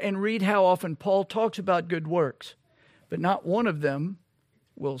there and read how often Paul talks about good works. But not one of them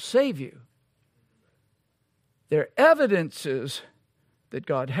will save you. They're evidences that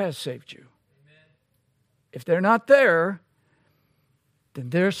God has saved you. Amen. If they're not there, then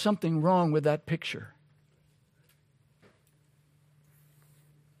there's something wrong with that picture.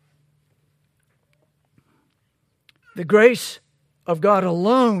 The grace of God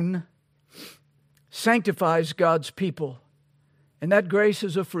alone sanctifies God's people, and that grace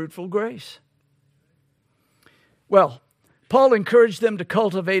is a fruitful grace. Well, Paul encouraged them to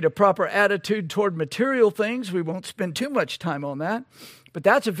cultivate a proper attitude toward material things. We won't spend too much time on that, but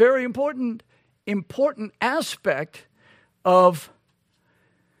that's a very important aspect of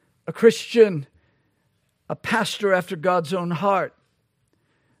a Christian, a pastor after God's own heart.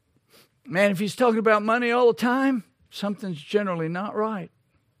 Man, if he's talking about money all the time, something's generally not right.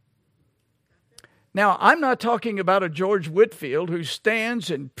 Now, I'm not talking about a George Whitefield who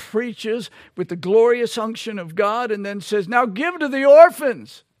stands and preaches with the glorious unction of God and then says, now give to the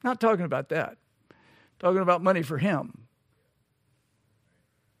orphans. Not talking about that. Talking about money for him.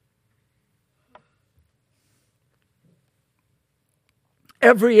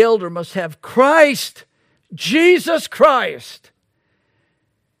 Every elder must have Christ, Jesus Christ,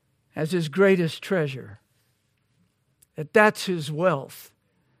 as his greatest treasure. That's his wealth.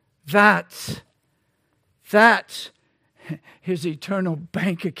 That's his eternal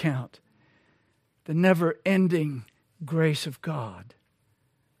bank account. The never-ending grace of God.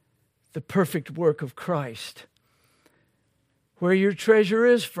 The perfect work of Christ. Where your treasure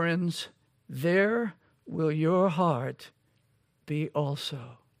is, friends, there will your heart be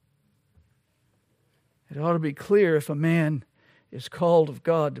also. It ought to be clear if a man is called of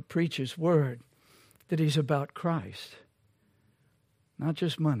God to preach his word that he's about Christ. Not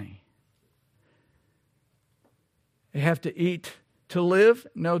just money. They have to eat to live,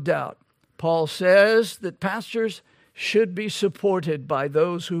 no doubt. Paul says that pastors should be supported by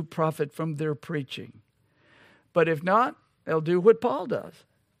those who profit from their preaching. But if not, they'll do what Paul does.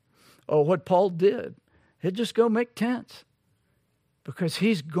 Or what Paul did. He'll just go make tents. Because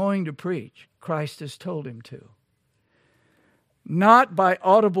he's going to preach. Christ has told him to. Not by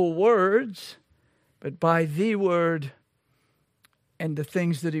audible words, but by the word and the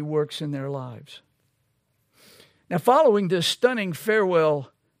things that he works in their lives. Now, following this stunning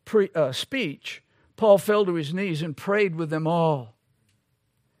farewell speech, Paul fell to his knees and prayed with them all.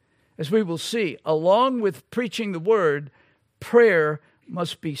 As we will see, along with preaching the word, prayer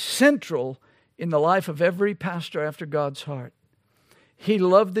must be central in the life of every pastor after God's heart. He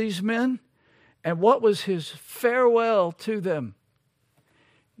loved these men, and what was his farewell to them?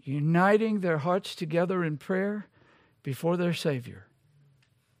 Uniting their hearts together in prayer before their Savior.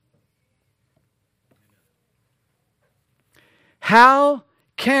 How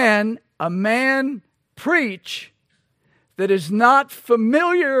can a man preach that is not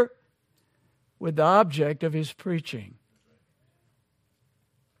familiar with the object of his preaching?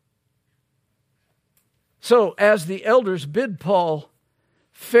 So, as the elders bid Paul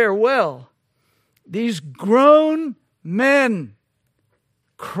farewell, these grown men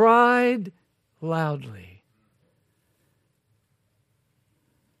cried loudly.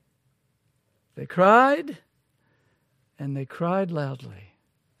 They cried, and they cried loudly.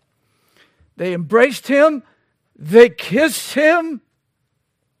 They embraced him, they kissed him,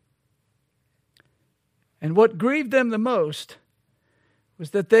 and what grieved them the most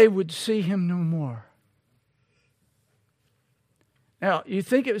was that they would see him no more. Now, you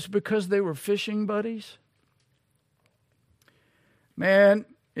think it was because they were fishing buddies? Man,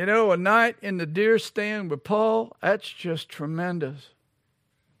 you know, a night in the deer stand with Paul, that's just tremendous.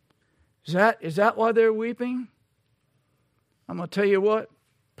 Is that why they're weeping? I'm going to tell you what,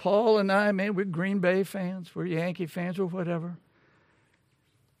 Paul and I, man, we're Green Bay fans, we're Yankee fans, or whatever.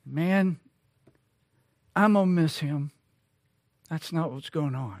 Man, I'm going to miss him. That's not what's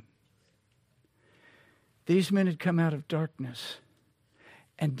going on. These men had come out of darkness,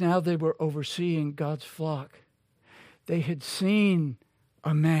 and now they were overseeing God's flock. They had seen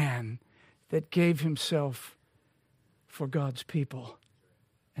a man that gave himself for God's people,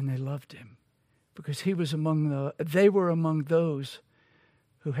 and they loved him because they were among those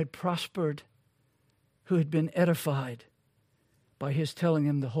who had prospered, who had been edified by his telling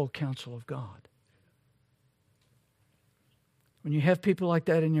them the whole counsel of God. When you have people like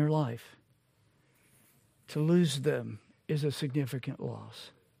that in your life, to lose them is a significant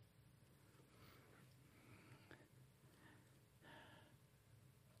loss.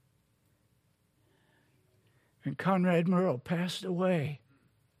 And Conrad Murrow passed away,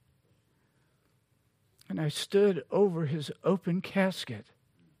 and I stood over his open casket.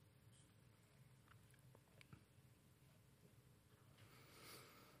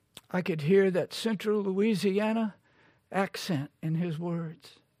 I could hear that Central Louisiana accent in his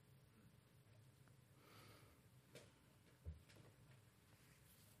words.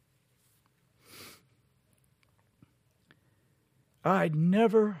 I'd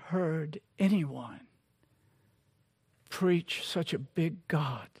never heard anyone preach such a big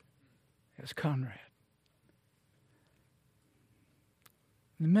God as Conrad.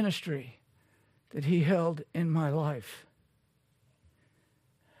 The ministry that he held in my life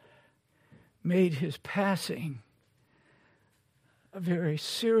made his passing a very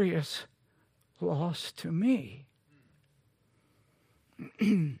serious loss to me.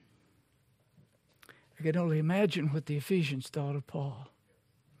 I can only imagine what the Ephesians thought of Paul.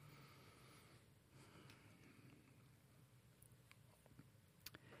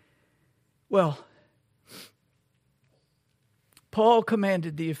 Well, Paul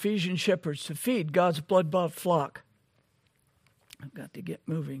commanded the Ephesian shepherds to feed God's blood-bought flock. I've got to get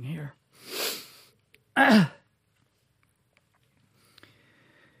moving here.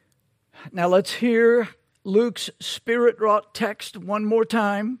 Now let's hear Luke's Spirit-wrought text one more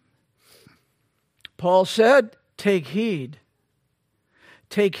time. Paul said, "Take heed.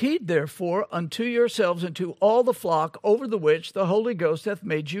 Take heed, therefore, unto yourselves and to all the flock over the which the Holy Ghost hath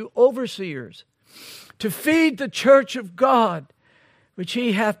made you overseers, to feed the church of God, which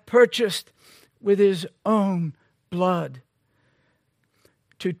he hath purchased with his own blood."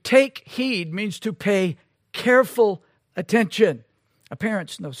 To take heed means to pay careful attention. Now,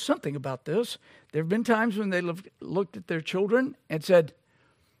 parents know something about this. There have been times when they looked at their children and said,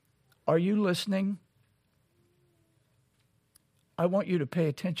 "Are you listening? I want you to pay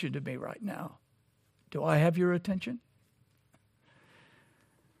attention to me right now. Do I have your attention?"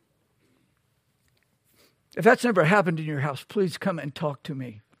 If that's never happened in your house, please come and talk to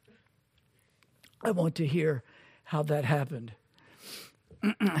me. I want to hear how that happened.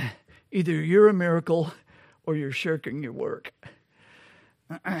 Either you're a miracle or you're shirking your work.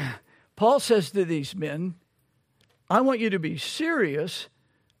 Paul says to these men, I want you to be serious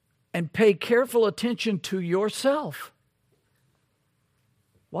and pay careful attention to yourself.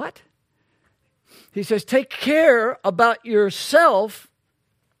 What? He says, take care about yourself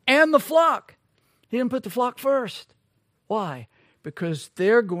and the flock. He didn't put the flock first. Why? Because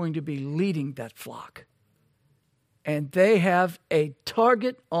they're going to be leading that flock. And they have a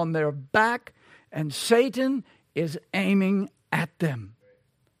target on their back, and Satan is aiming at them.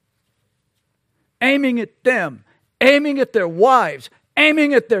 Aiming at them. Aiming at their wives.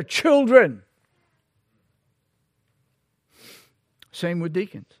 Aiming at their children. Same with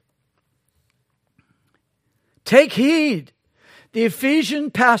deacons. Take heed. The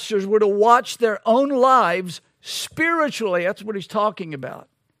Ephesian pastors were to watch their own lives spiritually. That's what he's talking about.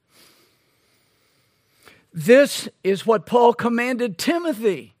 This is what Paul commanded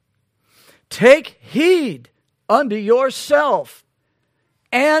Timothy. Take heed unto yourself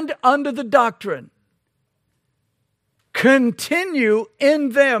and unto the doctrine. Continue in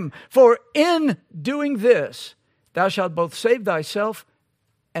them, for in doing this, thou shalt both save thyself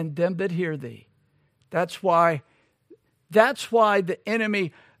and them that hear thee. That's why the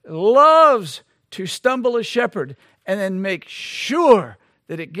enemy loves to stumble a shepherd and then make sure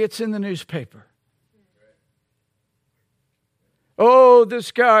that it gets in the newspaper. Oh,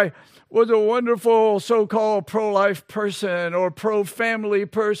 this guy was a wonderful so-called pro-life person or pro-family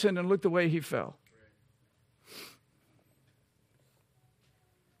person, and look the way he fell.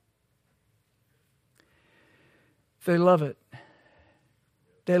 They love it.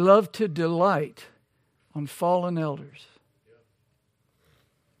 They love to delight on fallen elders.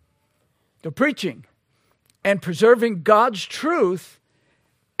 They're preaching and preserving God's truth,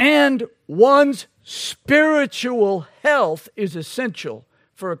 and one's spiritual health is essential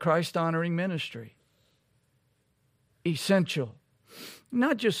for a Christ-honoring ministry. Essential.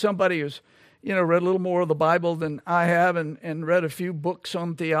 Not just somebody who's, read a little more of the Bible than I have and read a few books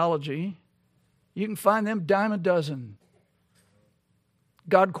on theology. You can find them dime a dozen.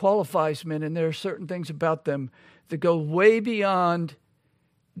 God qualifies men, and there are certain things about them that go way beyond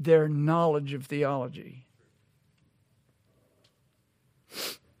their knowledge of theology.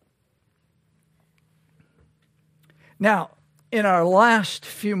 Now, in our last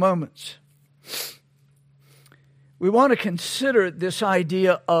few moments, we want to consider this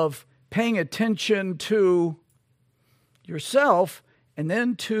idea of paying attention to yourself and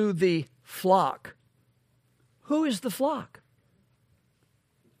then to the flock. Who is the flock?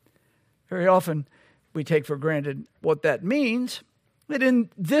 Very often we take for granted what that means. But in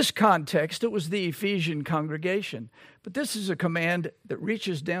this context, it was the Ephesian congregation. But this is a command that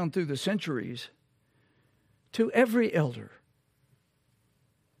reaches down through the centuries to every elder.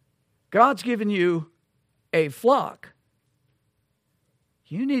 God's given you a flock.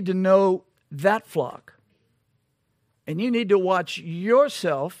 You need to know that flock. And you need to watch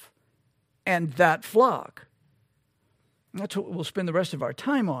yourself and that flock. That's what we'll spend the rest of our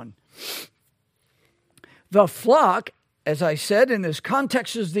time on. The flock, as I said, in this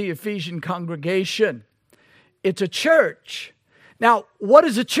context is the Ephesian congregation. It's a church. Now, what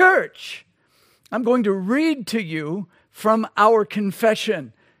is a church? I'm going to read to you from our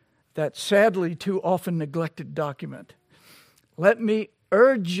confession, that sadly too often neglected document. Let me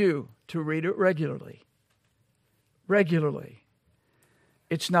urge you to read it regularly. Regularly.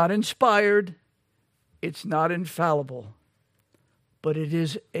 It's not inspired. It's not infallible. But it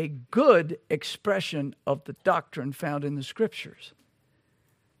is a good expression of the doctrine found in the Scriptures.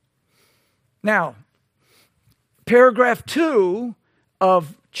 Now, paragraph 2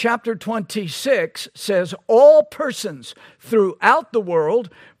 of chapter 26 says, all persons throughout the world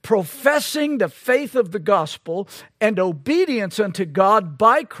professing the faith of the gospel and obedience unto God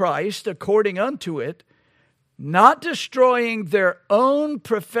by Christ according unto it, not destroying their own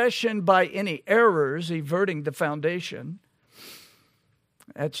profession by any errors, everting the foundation.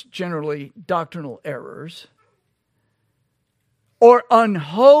 That's generally doctrinal errors. Or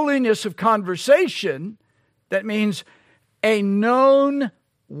unholiness of conversation. That means a known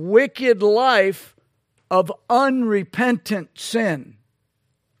wicked life of unrepentant sin.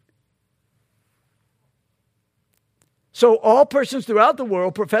 So all persons throughout the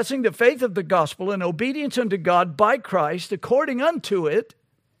world professing the faith of the gospel and obedience unto God by Christ according unto it,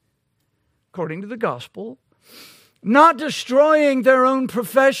 according to the gospel, not destroying their own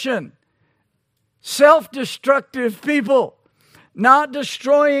profession, self-destructive people, not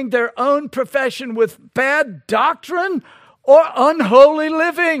destroying their own profession with bad doctrine or unholy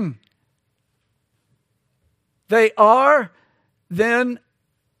living. They are then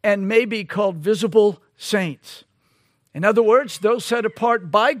and may be called visible saints. In other words, those set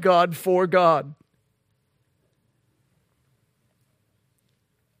apart by God for God.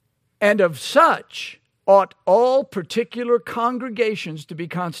 And of such ought all particular congregations to be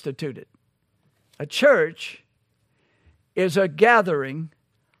constituted. A church is a gathering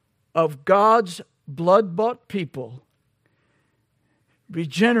of God's blood-bought people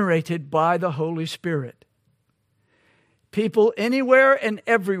regenerated by the Holy Spirit. People anywhere and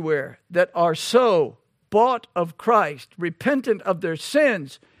everywhere that are so bought of Christ, repentant of their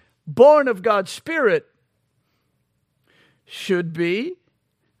sins, born of God's Spirit, should be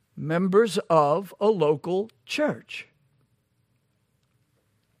members of a local church.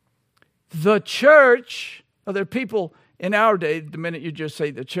 The church, there are people in our day, the minute you just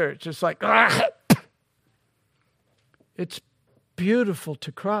say the church, it's like, ah! It's beautiful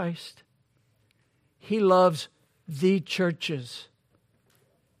to Christ. He loves the churches.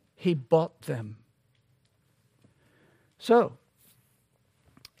 He bought them. So,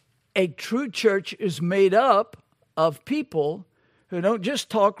 a true church is made up of people who don't just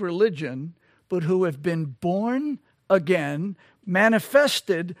talk religion, but who have been born again,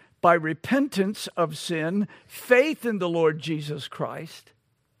 manifested by repentance of sin, faith in the Lord Jesus Christ,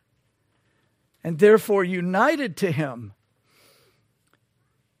 and therefore united to Him.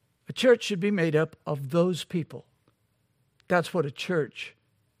 A church should be made up of those people. That's what a church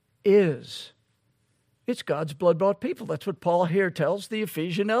is. It's God's blood-bought people. That's what Paul here tells the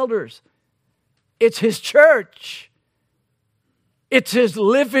Ephesian elders. It's His church. It's His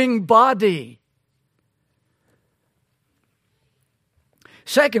living body.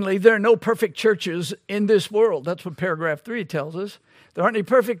 Secondly, there are no perfect churches in this world. That's what paragraph 3 tells us. There aren't any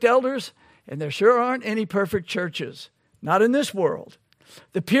perfect elders, and there sure aren't any perfect churches. Not in this world.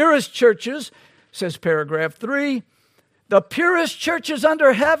 The purest churches, says paragraph 3, the purest churches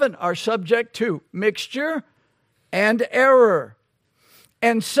under heaven are subject to mixture and error.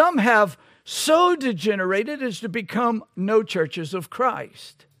 And some have so degenerated as to become no churches of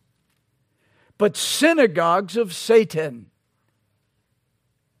Christ, but synagogues of Satan.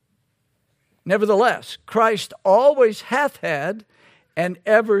 Nevertheless, Christ always hath had and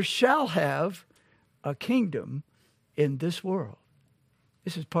ever shall have a kingdom in this world.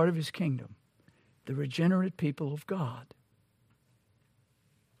 This is part of His kingdom, the regenerate people of God.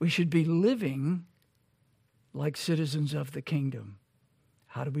 We should be living like citizens of the kingdom.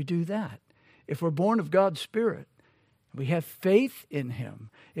 How do we do that? If we're born of God's Spirit, we have faith in Him,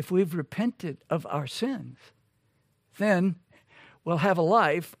 if we've repented of our sins, then we'll have a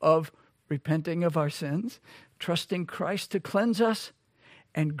life of repenting of our sins, trusting Christ to cleanse us,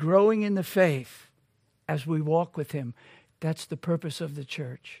 and growing in the faith as we walk with Him. That's the purpose of the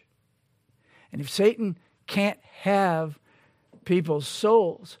church. And if Satan can't have people's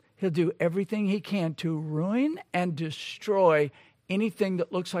souls, he'll do everything he can to ruin and destroy anything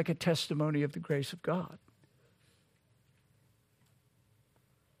that looks like a testimony of the grace of God.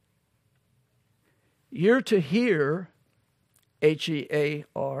 You're to hear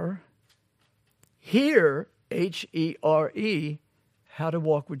H-E-A-R. Hear, H-E-R-E, how to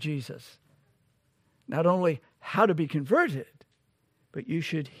walk with Jesus. Not only how to be converted, but you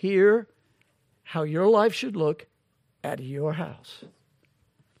should hear how your life should look at your house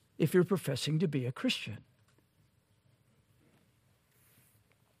if you're professing to be a Christian.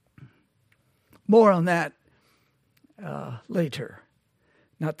 More on that later,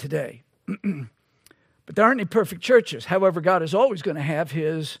 not today. But there aren't any perfect churches. However, God is always going to have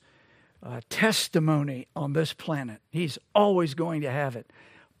his testimony on this planet. He's always going to have it.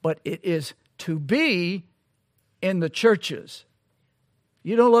 But it is to be in the churches.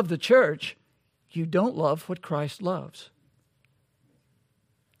 You don't love the church, you don't love what Christ loves.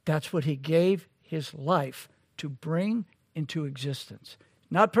 That's what he gave his life to bring into existence.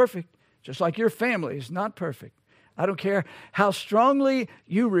 Not perfect, just like your family is not perfect. I don't care how strongly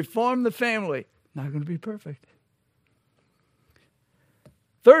you reform the family, not going to be perfect.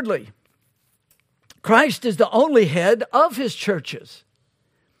 Thirdly, Christ is the only head of his churches.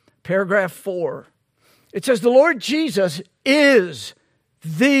 Paragraph 4. It says, the Lord Jesus is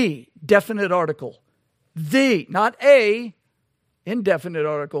the definite article. The, not a, indefinite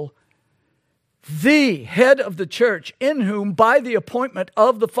article. The head of the church, in whom, by the appointment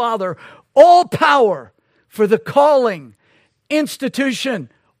of the Father, all power for the calling, institution,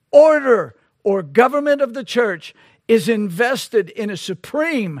 order, or government of the church is invested in a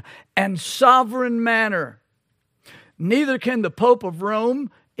supreme and sovereign manner. Neither can the Pope of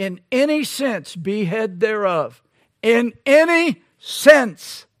Rome in any sense be head thereof. In any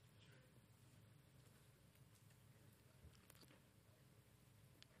sense.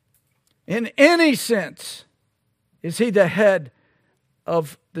 In any sense is he the head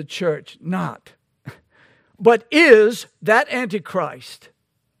of the church. Not. But is that Antichrist,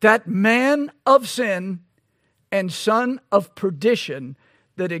 that man of sin and son of perdition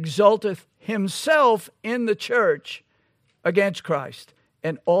that exalteth himself in the church against Christ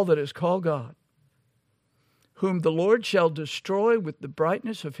and all that is called God, whom the Lord shall destroy with the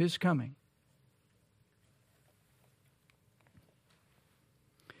brightness of his coming.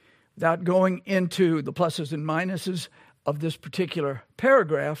 Without going into the pluses and minuses of this particular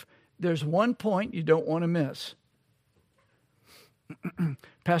paragraph, there's one point you don't want to miss.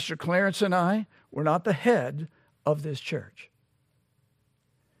 Pastor Clarence and I were not the head of this church.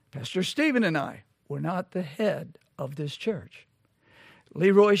 Pastor Stephen and I were not the head of this church.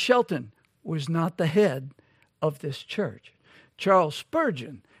 Leroy Shelton was not the head of this church. Charles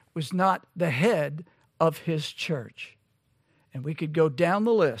Spurgeon was not the head of his church. And we could go down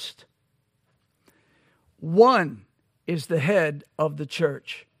the list. One is the head of the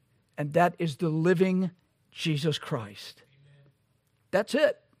church, and that is the living Jesus Christ. Amen. That's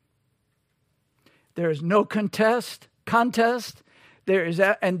it. There is no contest. And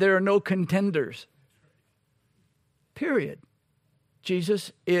there are no contenders. Period.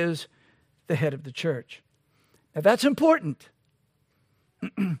 Jesus is the head of the church. Now that's important.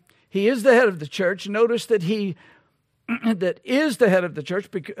 He is the head of the church. Notice that he that is the head of the church.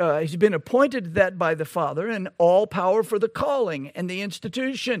 He's been appointed that by the Father, and all power for the calling and the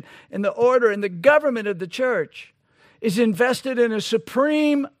institution and the order and the government of the church is invested in a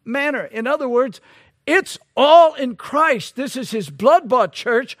supreme manner. In other words, it's all in Christ. This is his blood-bought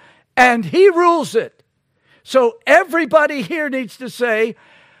church, and he rules it. So everybody here needs to say,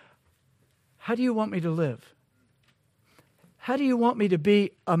 how do you want me to live? How do you want me to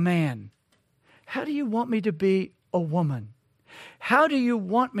be a man? How do you want me to be a woman? How do you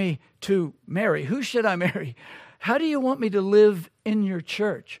want me to marry? Who should I marry? How do you want me to live in your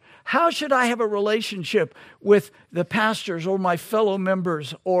church? How should I have a relationship with the pastors or my fellow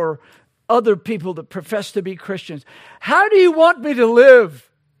members or other people that profess to be Christians? How do you want me to live?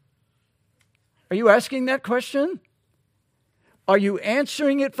 Are you asking that question? Are you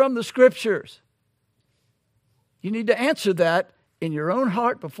answering it from the Scriptures? You need to answer that in your own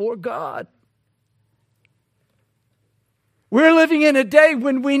heart before God. We're living in a day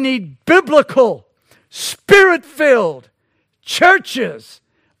when we need biblical, Spirit-filled churches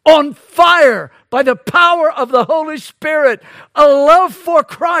on fire by the power of the Holy Spirit. A love for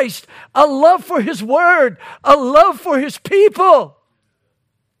Christ, a love for His Word, a love for His people.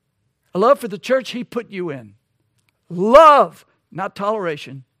 A love for the church He put you in. Love, not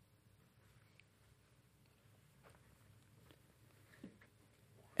toleration.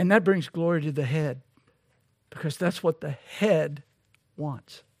 And that brings glory to the head, because that's what the head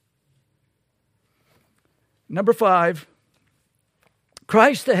wants. Number 5,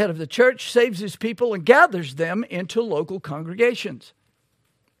 Christ, the head of the church, saves His people and gathers them into local congregations.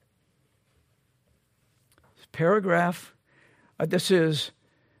 Paragraph This is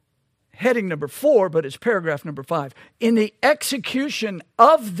heading number 4, but it's paragraph number 5. In the execution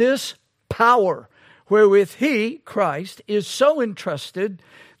of this power, wherewith he, Christ, is so entrusted,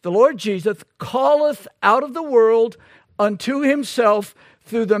 the Lord Jesus calleth out of the world unto himself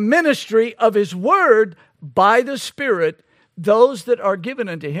through the ministry of his word by the Spirit, those that are given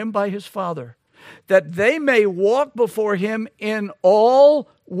unto him by his Father, that they may walk before him in all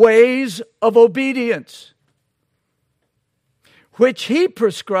ways of obedience, which he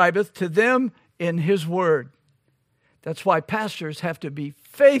prescribeth to them in his word. That's why pastors have to be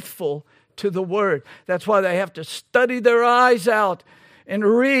faithful to the word. That's why they have to study their eyes out and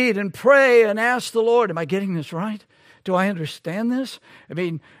read and pray and ask the Lord, am I getting this right? Do I understand this? I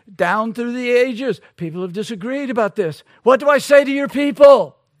mean, down through the ages, people have disagreed about this. What do I say to your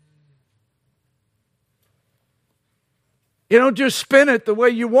people? You don't just spin it the way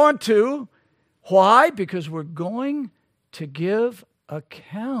you want to. Why? Because we're going to give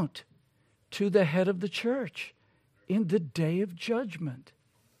account to the head of the church in the day of judgment.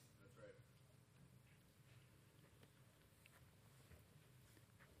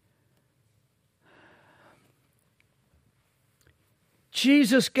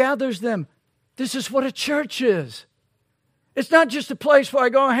 Jesus gathers them. This is what a church is. It's not just a place where I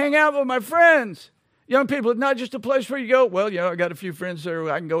go and hang out with my friends. Young people, it's not just a place where you go, well, I got a few friends there.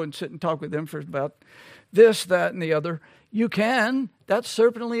 I can go and sit and talk with them for about this, that, and the other. You can. That's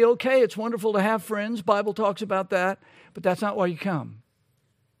certainly okay. It's wonderful to have friends. Bible talks about that. But that's not why you come.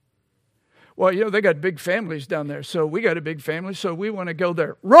 Well, they got big families down there. So we got a big family, so we want to go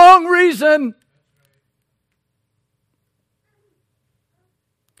there. Wrong reason.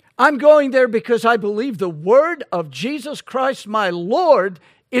 I'm going there because I believe the word of Jesus Christ, my Lord,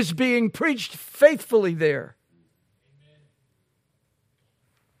 is being preached faithfully there.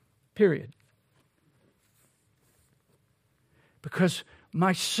 Period. Because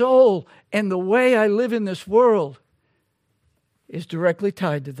my soul and the way I live in this world is directly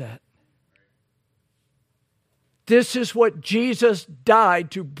tied to that. This is what Jesus died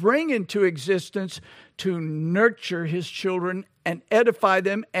to bring into existence, to nurture his children and edify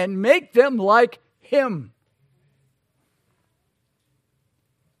them and make them like him.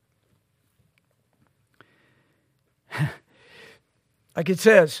 Like it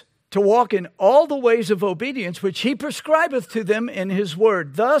says, to walk in all the ways of obedience which he prescribeth to them in his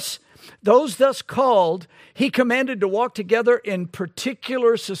word. Thus, those thus called, he commanded to walk together in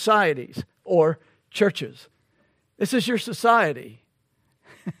particular societies or churches. This is your society.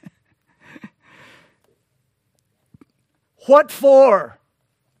 What for?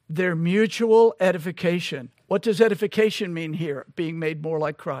 Their mutual edification. What does edification mean here? Being made more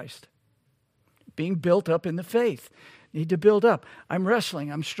like Christ. Being built up in the faith. Need to build up. I'm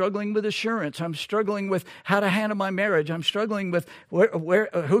wrestling. I'm struggling with assurance. I'm struggling with how to handle my marriage. I'm struggling with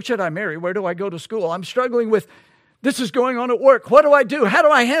who should I marry? Where do I go to school? I'm struggling with this is going on at work. What do I do? How do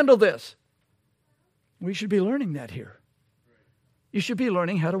I handle this? We should be learning that here. You should be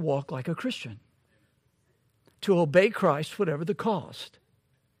learning how to walk like a Christian. To obey Christ, whatever the cost.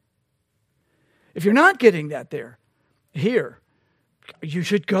 If you're not getting that here, you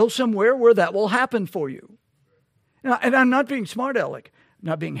should go somewhere where that will happen for you. Now, and I'm not being smart aleck. I'm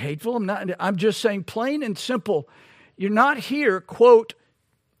not being hateful. I'm just saying plain and simple. You're not here, quote,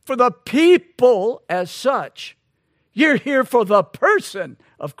 for the people as such. You're here for the person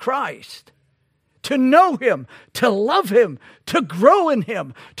of Christ. To know him, to love him, to grow in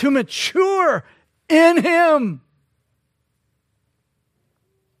him, to mature in him.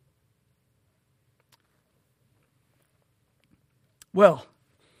 Well,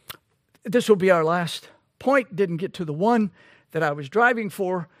 this will be our last point. Didn't get to the one that I was driving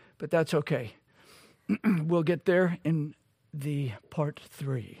for, but that's okay. We'll get there in the part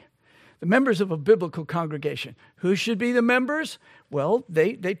 3. The members of a biblical congregation. Who should be the members? Well,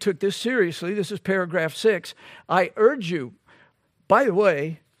 they took this seriously. This is paragraph 6. I urge you, by the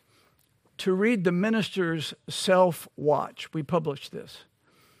way, to read the Minister's Self-Watch. We published this.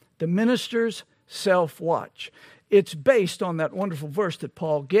 The Minister's Self-Watch. It's based on that wonderful verse that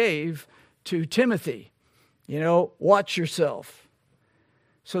Paul gave to Timothy. Watch yourself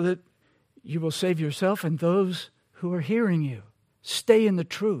so that you will save yourself and those who are hearing you. Stay in the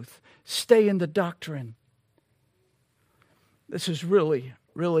truth. Stay in the doctrine. This is really,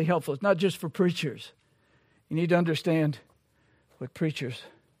 really helpful. It's not just for preachers. You need to understand what preachers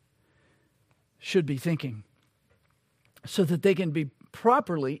should be thinking so that they can be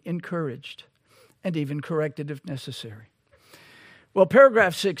properly encouraged and even corrected if necessary. Well,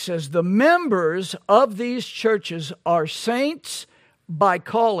 paragraph 6 says, the members of these churches are saints by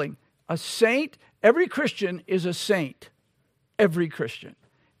calling. A saint, every Christian is a saint. Every Christian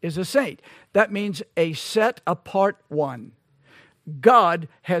is a saint. That means a set apart one. God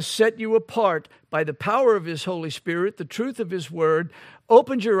has set you apart by the power of His Holy Spirit, the truth of His Word,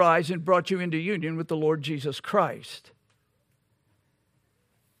 opened your eyes and brought you into union with the Lord Jesus Christ.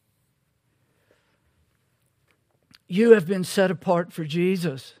 You have been set apart for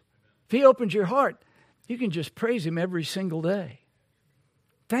Jesus. If He opens your heart, you can just praise Him every single day.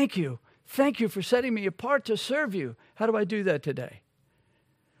 Thank you. Thank you for setting me apart to serve you. How do I do that today?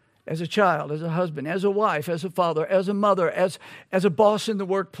 As a child, as a husband, as a wife, as a father, as a mother, as a boss in the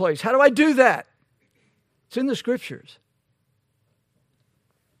workplace. How do I do that? It's in the Scriptures.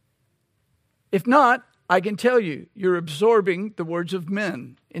 If not, I can tell you, you're absorbing the words of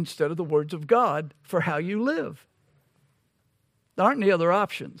men instead of the words of God for how you live. There aren't any other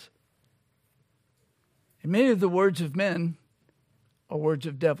options. And many of the words of men are words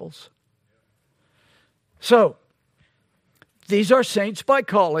of devils. So, these are saints by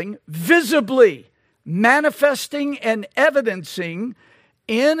calling, visibly manifesting and evidencing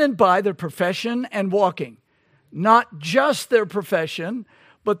in and by their profession and walking. Not just their profession,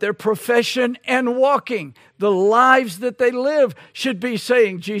 but their profession and walking. The lives that they live should be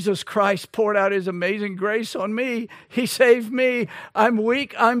saying, Jesus Christ poured out His amazing grace on me. He saved me. I'm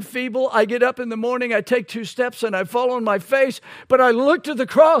weak. I'm feeble. I get up in the morning. I take 2 steps and I fall on my face. But I look to the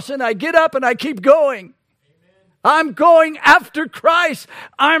cross and I get up and I keep going. I'm going after Christ.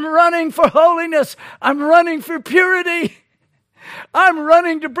 I'm running for holiness. I'm running for purity. I'm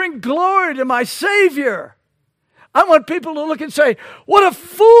running to bring glory to my Savior. I want people to look and say, what a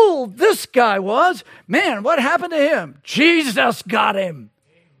fool this guy was. Man, what happened to him? Jesus got him.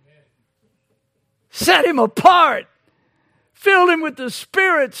 Set him apart. Filled him with the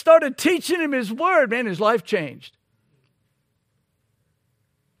Spirit. Started teaching him His Word. Man, his life changed.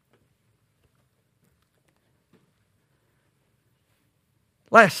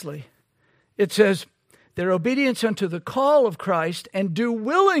 Lastly, it says, their obedience unto the call of Christ and do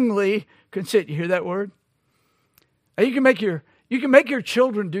willingly consent. You hear that word? Now, you can make your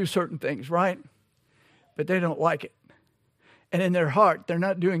children do certain things, right? But they don't like it. And in their heart, they're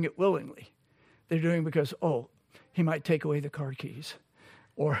not doing it willingly. They're doing it because, he might take away the car keys.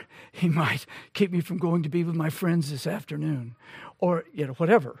 Or he might keep me from going to be with my friends this afternoon. Or,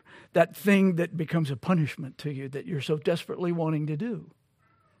 whatever. That thing that becomes a punishment to you that you're so desperately wanting to do.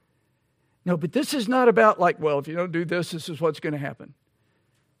 No, but this is not about if you don't do this, this is what's going to happen.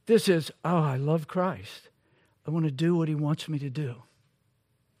 This is, I love Christ. I want to do what He wants me to do.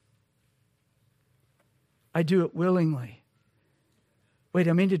 I do it willingly. Wait,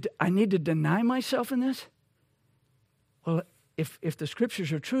 I need to deny myself in this? Well, if the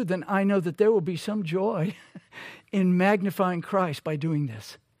Scriptures are true, then I know that there will be some joy in magnifying Christ by doing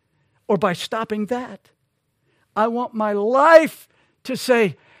this. Or by stopping that. I want my life to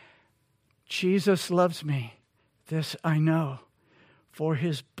say, Jesus loves me. This I know, for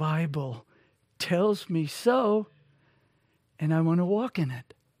His Bible tells me so, and I want to walk in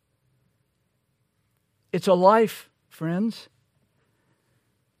it. It's a life, friends.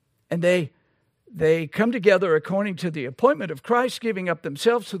 And they come together according to the appointment of Christ, giving up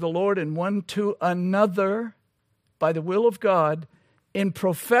themselves to the Lord and one to another by the will of God in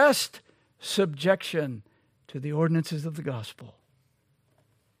professed subjection to the ordinances of the gospel.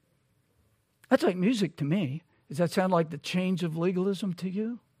 That's like music to me. Does that sound like the chains of legalism to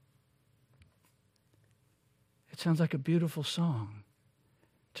you? It sounds like a beautiful song.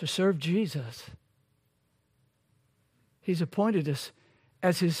 To serve Jesus. He's appointed us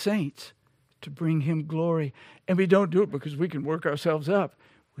as His saints to bring Him glory. And we don't do it because we can work ourselves up.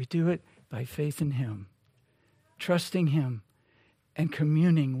 We do it by faith in Him. Trusting Him and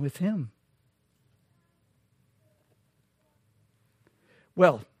communing with Him.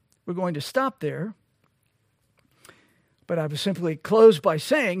 Well, we're going to stop there. But I will simply close by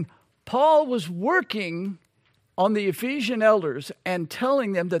saying, Paul was working on the Ephesian elders and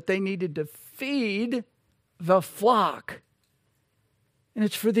telling them that they needed to feed the flock. And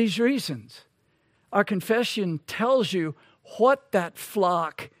it's for these reasons. Our confession tells you what that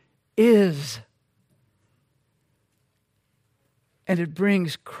flock is. And it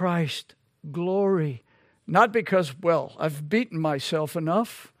brings Christ glory. Not because, I've beaten myself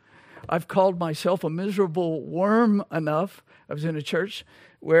enough. I've called myself a miserable worm enough. I was in a church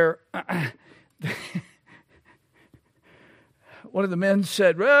where one of the men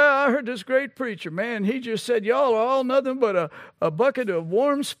said, I heard this great preacher, man. He just said, y'all are all nothing but a bucket of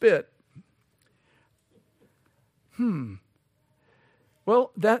warm spit.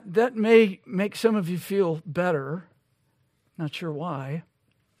 Well, that may make some of you feel better. Not sure why.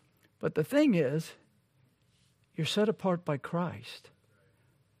 But the thing is, You're set apart by Christ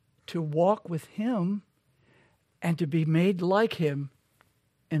to walk with Him and to be made like Him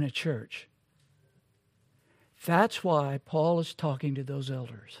in a church. That's why Paul is talking to those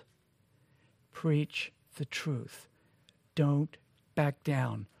elders. Preach the truth. Don't back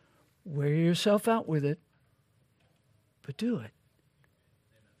down. Wear yourself out with it, but do it.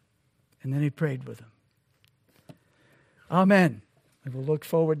 And then he prayed with them. Amen. We will look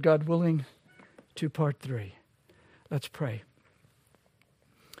forward, God willing, to part 3. Let's pray.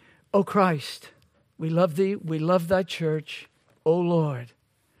 O Christ, we love Thee. We love Thy church. O Lord,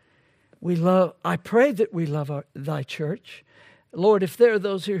 I pray that we love Thy church. Lord, if there are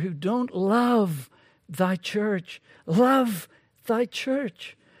those here who don't love Thy church, love Thy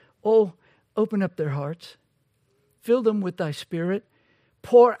church. Oh, open up their hearts. Fill them with Thy Spirit.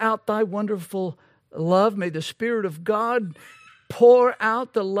 Pour out Thy wonderful love. May the Spirit of God pour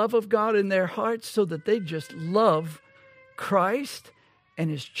out the love of God in their hearts so that they just love Christ and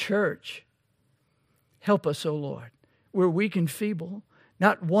His church. Help us, O Lord. We're weak and feeble.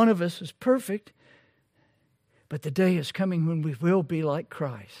 Not one of us is perfect, but the day is coming when we will be like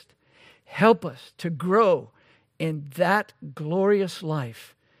Christ. Help us to grow in that glorious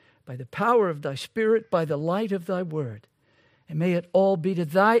life by the power of Thy Spirit, by the light of Thy Word. And may it all be to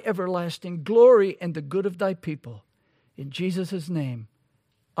Thy everlasting glory and the good of Thy people. In Jesus' name,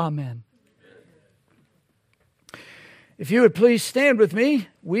 amen. If you would please stand with me,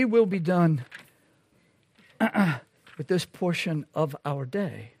 we will be done with this portion of our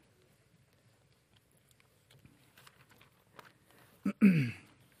day.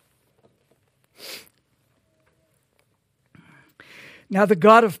 Now the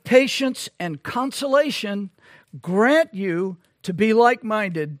God of patience and consolation grant you to be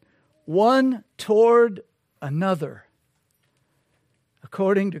like-minded, one toward another,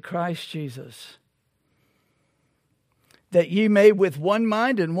 according to Christ Jesus, that ye may with one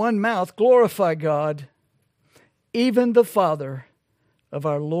mind and one mouth glorify God, even the Father of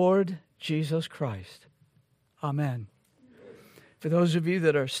our Lord Jesus Christ. Amen. For those of you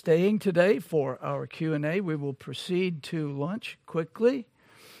that are staying today for our Q&A, we will proceed to lunch quickly.